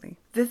 definitely.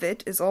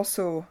 Vivid is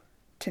also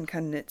Tin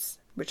Can Knits,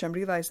 which I'm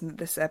realising that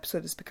this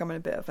episode is becoming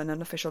a bit of an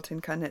unofficial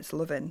Tin Can Knits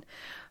love-in.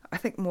 I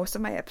think most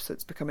of my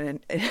episodes become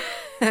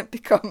a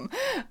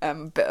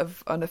bit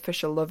of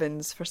unofficial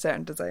love-ins for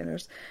certain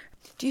designers.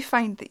 Do you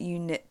find that you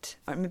knit,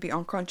 or maybe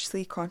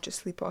unconsciously,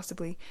 consciously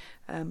possibly,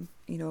 a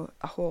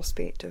whole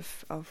spate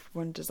of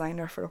one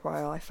designer for a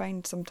while? I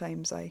find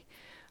sometimes I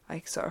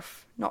sort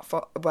of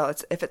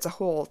if it's a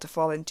hole to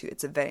fall into,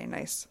 it's a very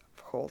nice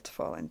hole to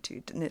fall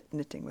into,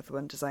 knitting with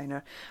one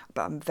designer.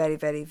 But I'm very,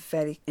 very,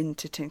 very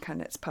into Tin Can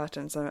Knits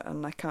patterns,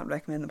 and I can't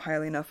recommend them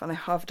highly enough, and I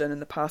have done in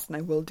the past and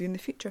I will do in the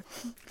future.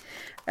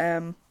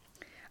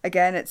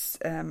 Again, it's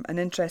an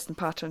interesting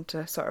pattern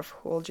to sort of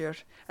hold your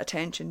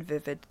attention.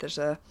 Vivid.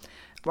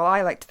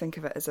 I like to think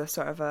of it as a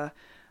sort of a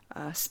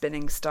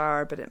spinning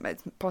star, but it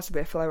might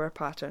possibly a flower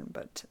pattern,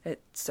 but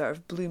it sort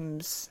of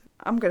blooms.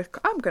 I'm gonna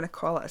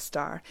call it a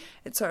star.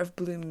 It sort of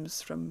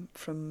blooms from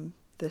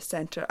the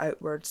centre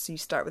outwards. So you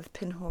start with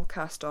pinhole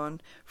cast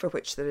on, for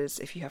which there is,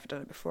 if you haven't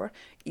done it before,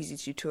 easy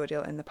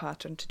tutorial in the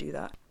pattern to do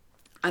that.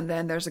 And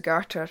then there's a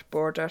garter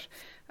border,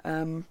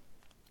 a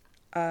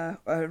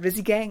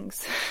Rizzy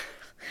Gangs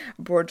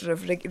border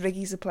of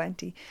riggies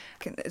aplenty.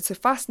 It's a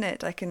fast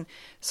knit. I can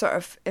sort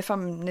of, if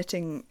I'm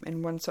knitting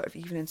in one sort of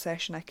evening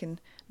session, I can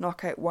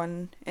knock out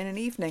one in an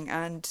evening,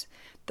 and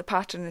the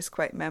pattern is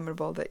quite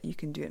memorable that you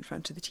can do it in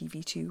front of the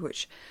TV too,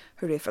 which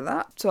hooray for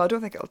that. So I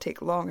don't think it'll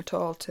take long at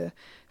all to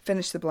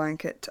finish the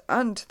blanket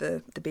and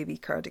the baby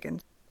cardigan.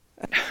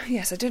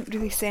 Yes, I didn't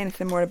really say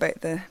anything more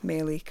about the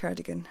Meili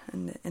cardigan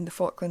in the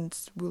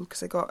Falklands wool,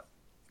 because I got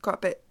a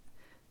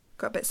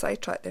bit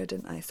sidetracked there,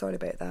 didn't I? Sorry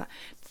about that.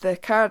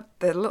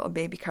 The little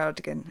baby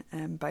cardigan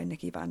by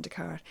Nikki van de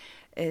Kar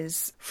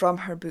is from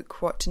her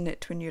book What to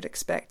Knit When You're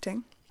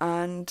Expecting,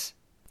 and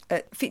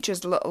it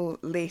features a little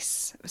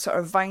lace, sort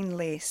of vine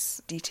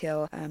lace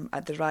detail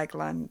at the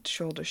raglan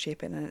shoulder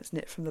shaping, and it's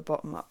knit from the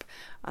bottom up.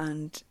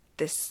 And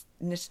this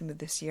knitting with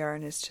this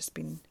yarn has just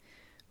been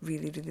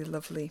really, really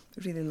lovely,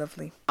 really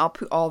lovely. I'll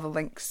put all the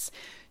links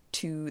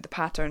to the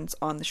patterns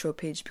on the show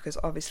page, because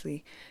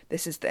obviously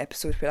this is the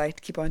episode where I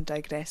keep on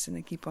digressing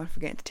and keep on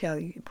forgetting to tell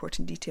you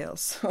important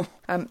details.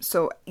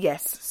 So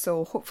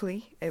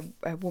hopefully it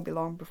won't be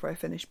long before I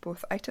finish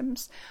both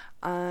items,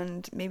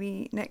 and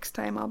maybe next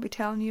time I'll be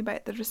telling you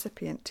about the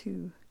recipient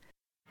too.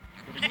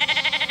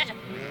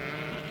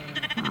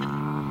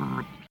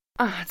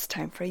 It's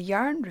time for a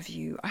yarn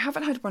review. I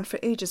haven't had one for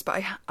ages,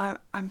 but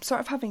I'm sort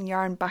of having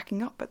yarn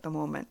backing up at the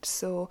moment.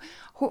 So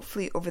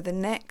hopefully over the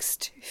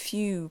next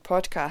few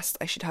podcasts,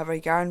 I should have a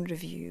yarn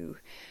review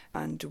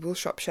and wool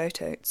shop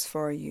shout outs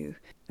for you.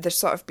 There's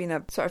sort of been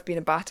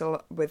a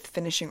battle with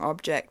finishing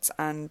objects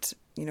and,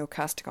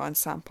 casting on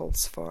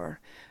samples for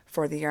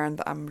the yarn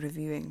that I'm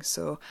reviewing.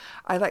 So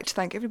I'd like to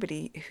thank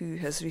everybody who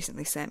has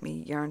recently sent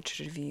me yarn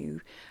to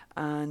review,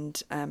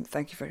 and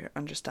thank you for your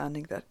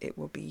understanding that it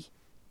will be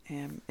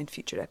in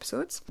future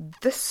episodes.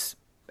 This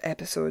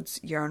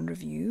episode's yarn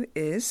review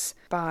is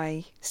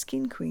by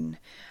Skein Queen.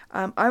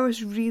 I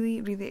was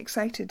really, really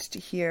excited to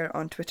hear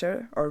on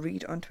Twitter, or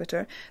read on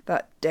Twitter,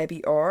 that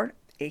Debbie Orr,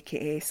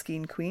 aka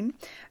Skein Queen,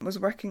 was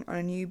working on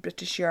a new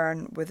British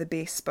yarn with a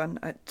base spun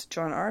at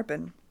John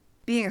Arbon.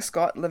 Being a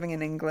Scot living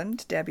in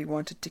England, Debbie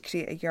wanted to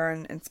create a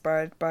yarn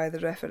inspired by the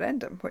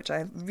referendum, which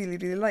I really,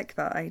 really like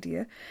that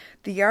idea.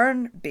 The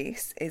yarn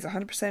base is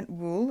 100%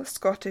 wool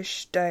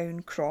Scottish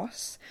down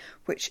cross,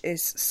 which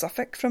is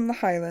Suffolk from the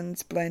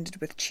Highlands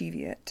blended with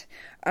Cheviot,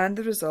 and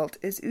the result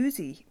is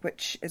Oozy,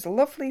 which is a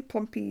lovely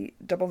plumpy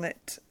double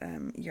knit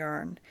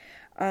yarn.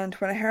 And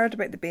when I heard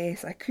about the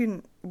base, I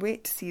couldn't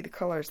wait to see the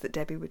colours that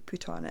Debbie would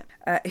put on it.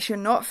 If you're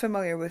not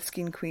familiar with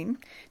Skein Queen,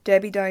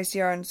 Debbie dyes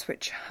yarns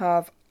which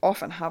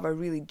often have a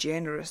really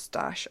generous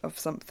dash of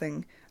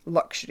something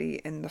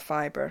luxury in the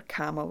fibre,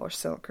 camel or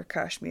silk or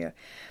cashmere.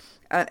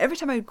 And every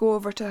time I would go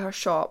over to her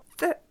shop,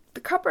 the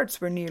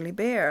cupboards were nearly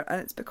bare, and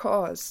it's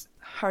because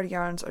her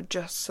yarns are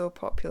just so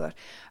popular.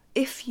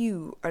 If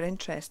you are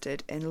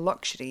interested in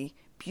luxury,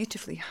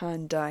 beautifully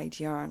hand-dyed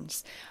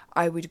yarns,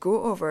 I would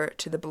go over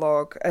to the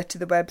blog, to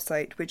the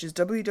website, which is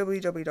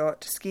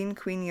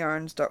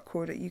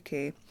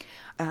www.skeinqueenyarns.co.uk,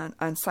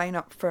 and sign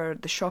up for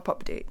the shop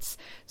updates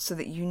so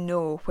that you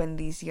know when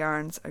these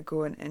yarns are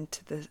going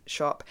into the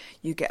shop.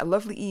 You get a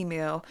lovely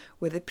email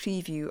with a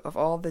preview of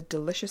all the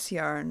delicious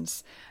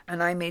yarns,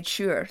 and I made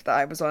sure that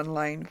I was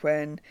online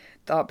when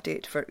the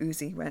update for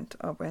Oozy went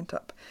up.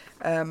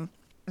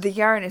 The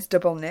yarn is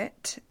double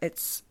knit.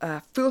 It's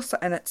full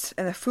and it's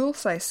in a full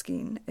size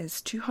skein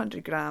is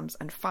 200 grams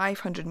and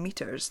 500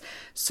 meters.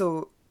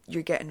 So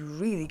you're getting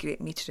really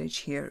great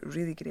meterage here,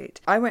 really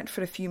great. I went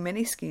for a few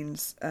mini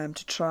skeins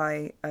to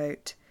try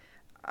out,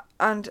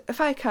 and if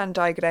I can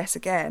digress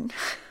again,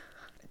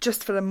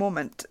 just for a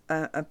moment,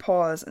 and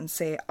pause and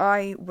say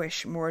I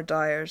wish more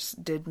dyers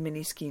did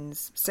mini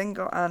skeins,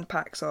 single and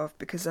packs of,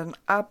 because they're an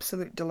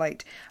absolute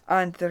delight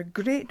and they're a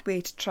great way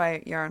to try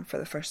out yarn for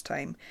the first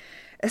time.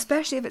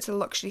 Especially if it's a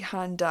luxury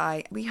hand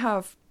dye. We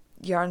have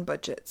yarn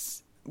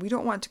budgets. We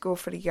don't want to go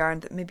for a yarn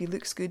that maybe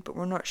looks good, but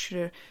we're not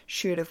sure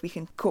if we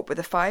can cope with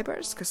the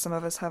fibres, because some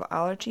of us have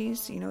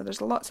allergies. You know,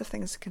 there's lots of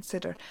things to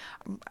consider.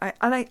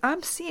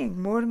 I'm seeing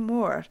more and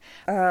more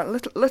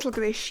little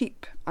grey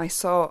sheep I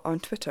saw on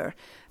Twitter,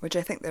 which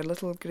I think they're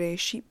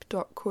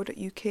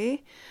littlegreysheep.co.uk.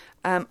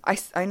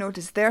 I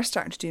noticed they're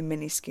starting to do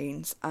mini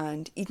skeins,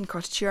 and Eden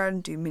Cottage Yarn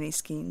do mini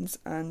skeins,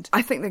 and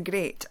I think they're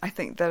great. I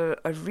think they're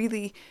a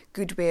really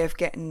good way of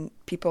getting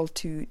people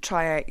to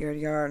try out your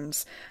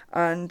yarns,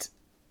 and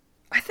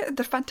I think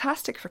they're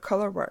fantastic for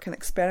colour work and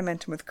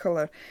experimenting with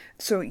colour.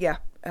 So yeah,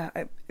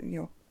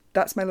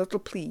 that's my little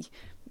plea.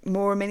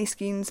 More mini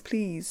skeins,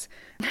 please.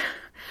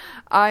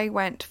 I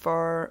went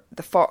for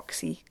the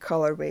Foxy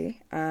colourway,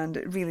 and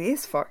it really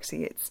is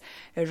foxy. It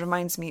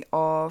reminds me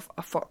of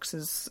a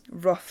fox's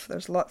ruff.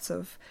 There's lots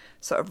of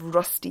sort of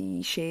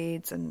rusty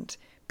shades and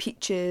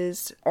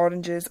peaches,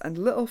 oranges, and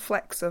little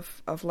flecks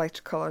of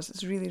lighter colours.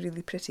 It's really,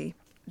 really pretty.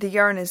 The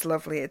yarn is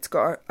lovely. It's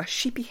got a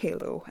sheepy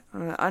halo,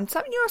 and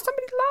somebody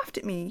laughed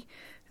at me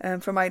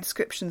for my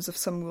descriptions of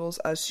some wools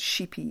as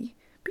sheepy,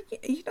 but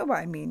you know what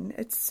I mean.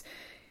 It's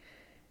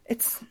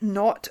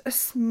not a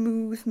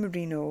smooth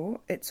merino.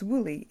 It's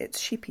woolly. It's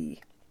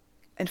sheepy.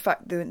 In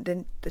fact,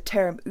 the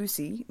term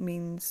oozy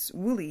means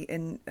woolly.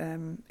 In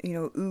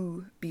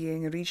oo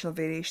being a regional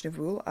variation of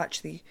wool,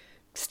 actually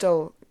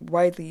still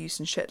widely used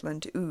in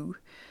Shetland. Oo.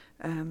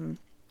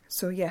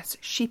 So yes,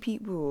 sheepy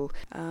wool,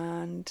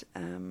 and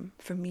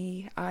for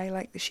me, I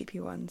like the sheepy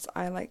ones.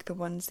 I like the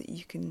ones that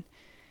you can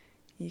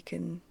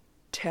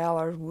tell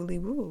are woolly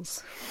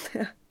wools.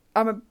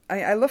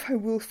 I love how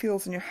wool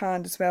feels in your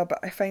hand as well, but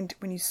I find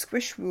when you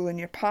squish wool in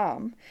your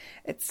palm,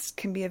 it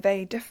can be a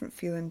very different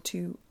feeling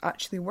to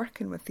actually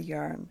working with the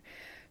yarn.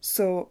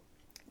 So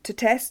to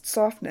test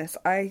softness,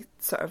 I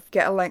sort of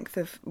get a length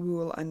of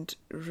wool and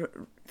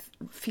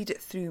feed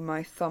it through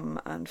my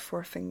thumb and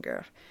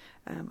forefinger.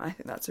 I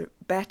think that's a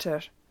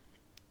better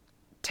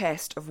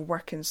test of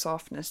working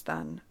softness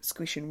than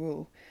squishing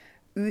wool.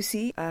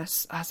 Oozy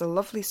has a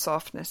lovely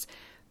softness,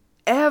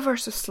 ever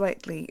so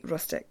slightly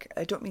rustic.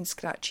 I don't mean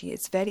scratchy.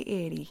 It's very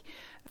airy,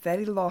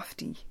 very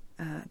lofty.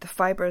 The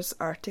fibres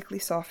are tickly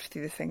soft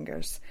through the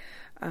fingers.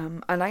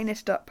 And I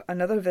knitted up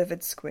another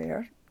vivid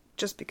square,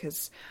 just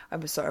because I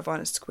was sort of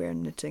on a square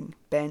knitting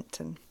bent,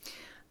 and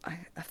I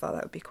thought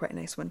that would be quite a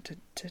nice one to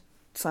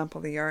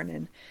sample the yarn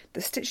in.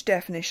 The stitch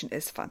definition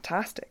is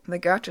fantastic. The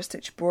garter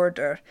stitch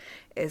border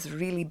is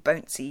really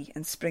bouncy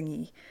and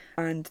springy,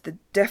 and the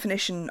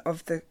definition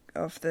of the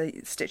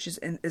stitches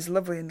is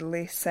lovely in the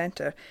lace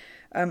centre.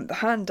 The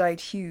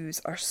hand-dyed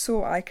hues are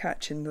so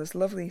eye-catching. Those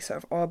lovely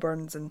sort of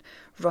auburns and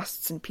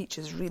rusts and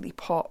peaches really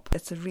pop.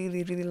 It's a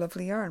really, really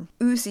lovely yarn.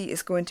 Oozy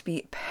is going to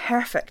be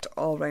perfect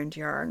all-round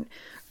yarn.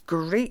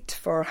 Great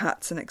for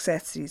hats and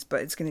accessories,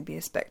 but it's going to be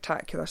a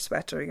spectacular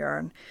sweater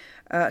yarn.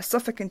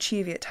 Suffolk and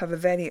Cheviot have a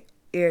very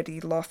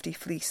airy, lofty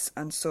fleece,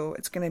 and so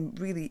it's going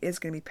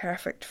to be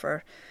perfect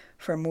for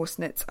most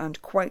knits, and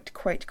quite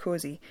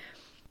cosy.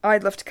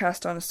 I'd love to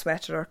cast on a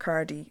sweater or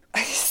cardie,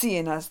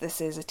 seeing as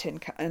this is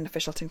an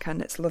official Tin Can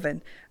Knits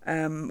Lovin',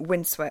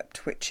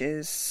 Windswept, which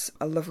is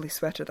a lovely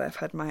sweater that I've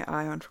had my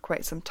eye on for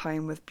quite some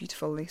time, with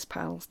beautiful lace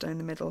panels down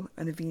the middle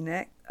and a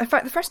V-neck. In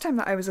fact, the first time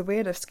that I was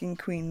aware of Skein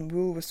Queen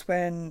wool was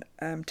when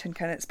Tin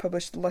Kennets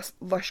published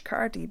Lush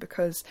Cardi,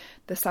 because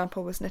the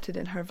sample was knitted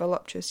in her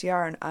voluptuous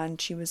yarn,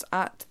 and she was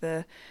at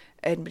the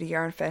Edinburgh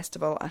Yarn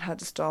Festival and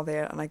had a stall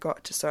there, and I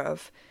got to sort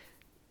of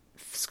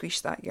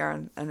squish that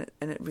yarn, and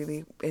it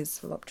really is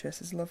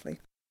voluptuous. It's lovely.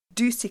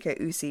 Do seek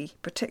out Oozy,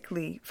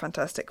 particularly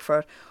fantastic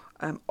for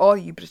all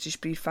you British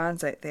breed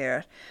fans out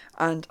there.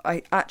 And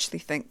I actually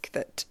think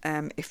that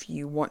if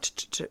you want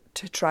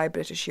to try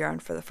British yarn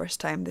for the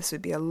first time, this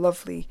would be a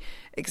lovely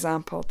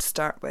example to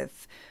start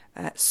with.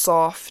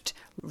 Soft,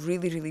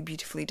 really, really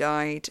beautifully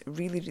dyed,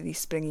 really, really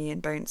springy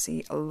and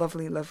bouncy, a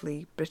lovely,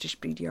 lovely British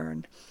breed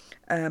yarn.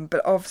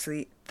 But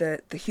obviously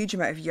the huge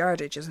amount of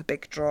yardage is a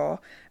big draw.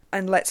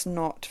 And let's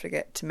not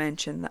forget to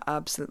mention the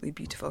absolutely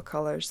beautiful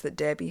colours that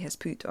Debbie has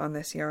put on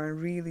this yarn.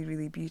 Really,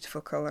 really beautiful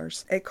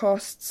colours. It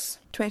costs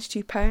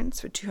 £22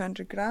 for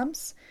 200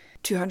 grams.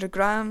 200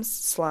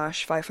 grams /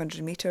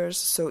 500 metres.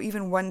 So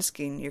even one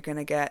skein, you're going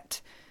to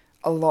get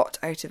a lot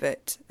out of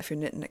it. If you're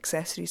knitting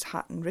accessories,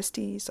 hat and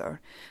wristies, or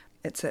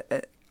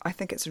I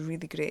think it's a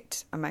really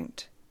great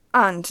amount.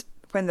 And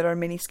when there are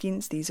mini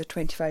skeins, these are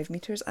 25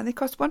 metres and they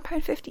cost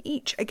 £1.50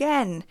 each.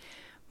 Again,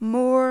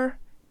 more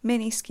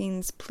mini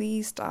skeins,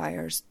 please,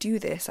 dyers, do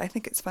this. I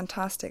think it's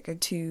fantastic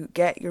to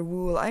get your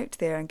wool out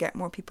there and get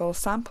more people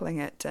sampling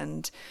it,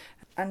 and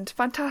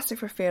fantastic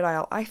for Fair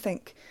Isle. I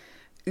think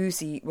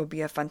Oozy will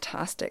be a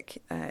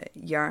fantastic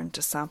yarn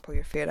to sample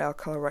your Fair Isle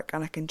colourwork,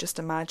 and I can just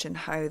imagine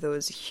how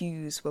those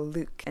hues will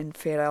look in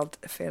Fair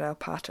Isle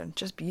pattern.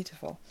 Just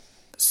beautiful.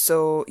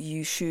 So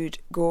you should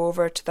go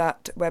over to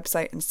that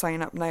website and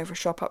sign up now for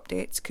shop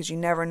updates, because you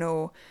never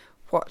know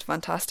what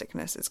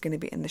fantasticness is going to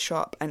be in the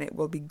shop, and it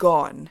will be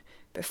gone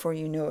before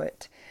you know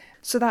it.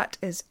 So that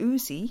is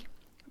Oozy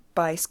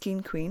by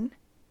Skein Queen,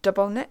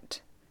 double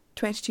knit,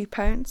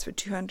 £22 for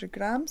 200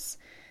 grams.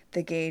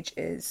 The gauge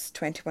is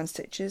 21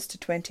 stitches to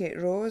 28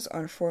 rows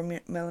on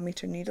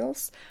 4mm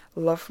needles.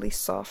 Lovely,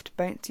 soft,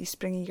 bouncy,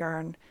 springy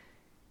yarn.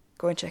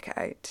 Go and check it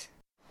out.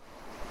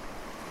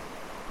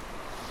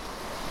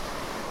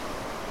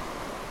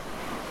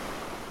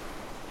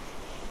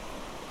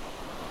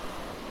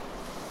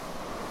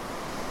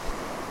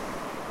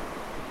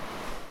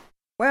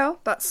 Well,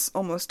 that's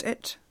almost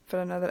it for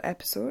another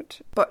episode.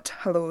 But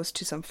hellos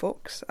to some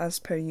folks, as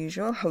per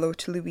usual. Hello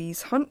to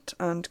Louise Hunt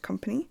and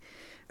company,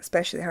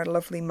 especially her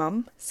lovely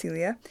mum,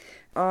 Celia.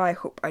 I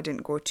hope I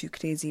didn't go too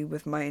crazy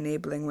with my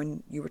enabling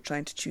when you were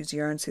trying to choose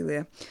yarn,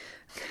 Celia.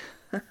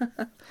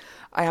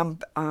 I am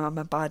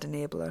a bad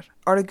enabler,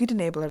 or a good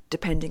enabler,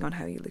 depending on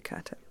how you look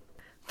at it.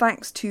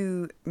 Thanks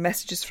to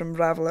messages from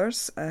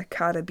Ravellers,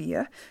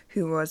 Caribia,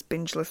 who was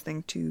binge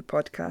listening to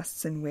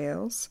podcasts in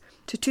Wales.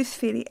 To Tooth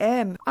Fairy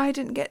M, I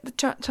didn't get the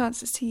chance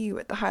to see you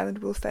at the Highland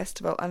Wool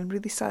Festival, and I'm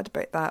really sad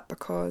about that,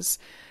 because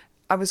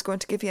I was going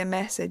to give you a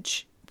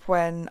message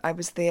when I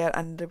was there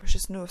and there was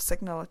just no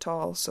signal at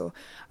all. So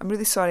I'm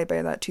really sorry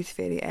about that, Tooth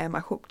Fairy M. I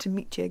hope to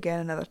meet you again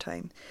another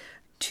time.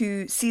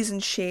 To Season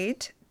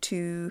Shade,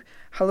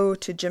 hello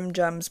to Jim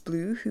Jams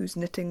Blue, who's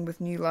knitting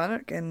with New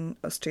Lanark in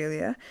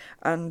Australia,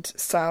 and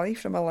Sally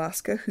from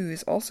Alaska, who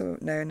is also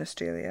now in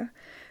Australia.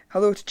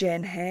 Hello to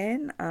Jen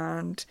Hen,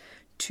 and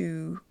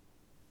to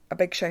a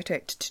big shout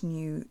out to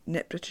new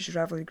Knit British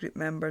Ravelry group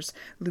members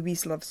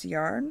Louise Loves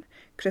Yarn,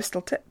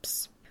 Crystal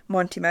Tips,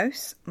 Monty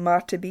Mouse,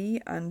 Marta B,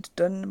 and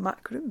Dun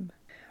Macroom.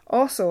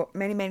 Also,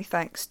 many, many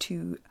thanks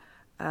to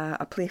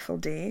A Playful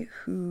Day,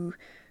 who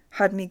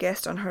had me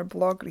guest on her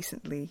blog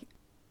recently.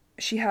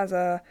 She has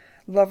a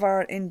Love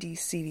Our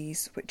Indies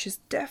series, which is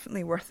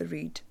definitely worth a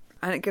read,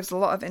 and it gives a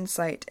lot of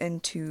insight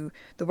into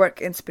the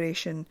work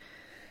inspiration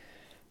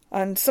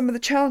and some of the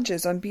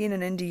challenges on being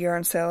an indie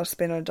yarn seller,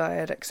 spinner,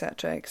 dyer,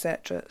 etc,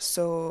 etc.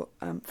 So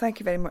thank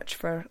you very much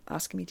for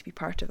asking me to be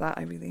part of that.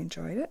 I really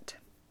enjoyed it.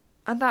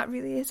 And that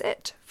really is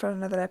it for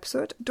another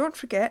episode. Don't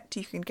forget,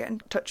 you can get in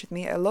touch with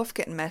me. I love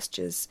getting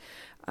messages,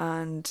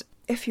 and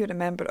if you're a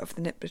member of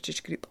the Knit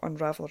British group on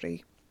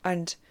Ravelry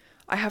and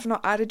I have not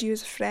added you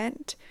as a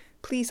friend,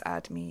 please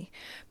add me,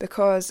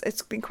 because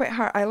it's been quite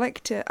hard. I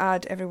like to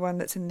add everyone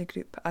that's in the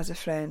group as a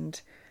friend.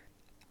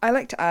 I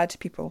like to add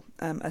people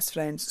as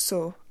friends.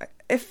 So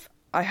if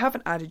I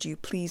haven't added you,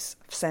 please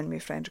send me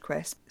a friend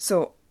request.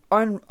 So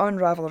on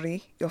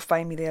Ravelry, you'll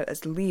find me there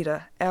as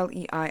Leira,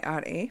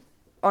 Leira.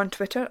 On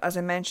Twitter, as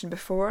I mentioned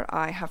before,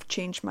 I have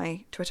changed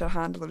my Twitter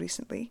handle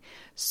recently.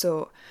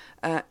 So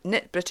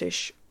Knit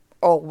British,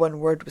 all one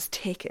word, was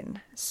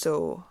taken.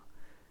 So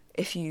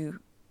if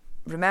you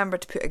remember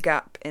to put a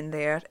gap in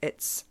there,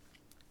 it's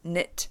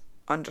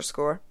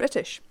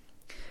knit_British.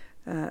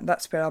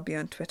 That's where I'll be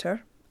on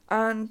Twitter.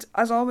 And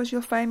as always,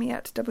 you'll find me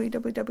at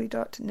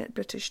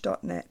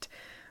www.knitbritish.net.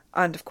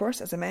 And of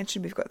course, as I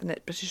mentioned, we've got the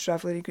Knit British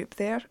Ravelry group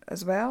there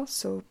as well,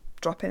 so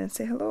drop in and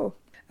say hello.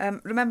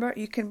 Remember,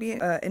 you can be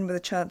in with a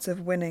chance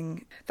of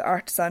winning the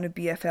Artisan of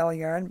BFL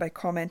yarn by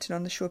commenting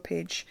on the show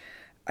page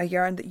a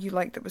yarn that you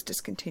like that was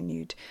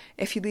discontinued.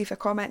 If you leave a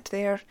comment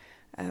there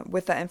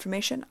with that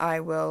information, I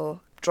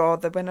will draw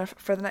the winner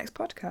for the next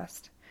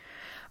podcast.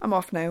 I'm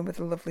off now with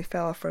a lovely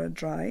fella for a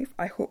drive.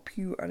 I hope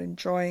you are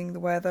enjoying the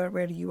weather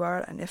where you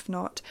are, and if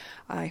not,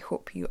 I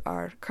hope you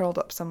are curled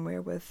up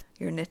somewhere with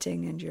your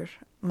knitting and you're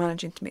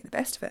managing to make the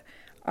best of it.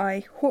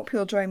 I hope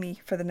you'll join me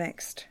for the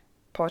next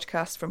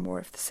podcast for more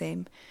of the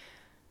same.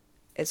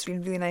 It's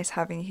been really nice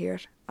having you here.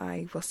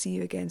 I will see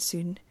you again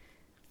soon.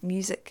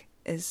 Music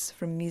is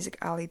from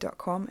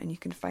musicalley.com, and you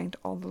can find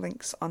all the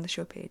links on the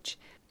show page.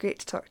 Great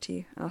to talk to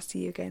you, and I'll see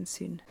you again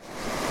soon.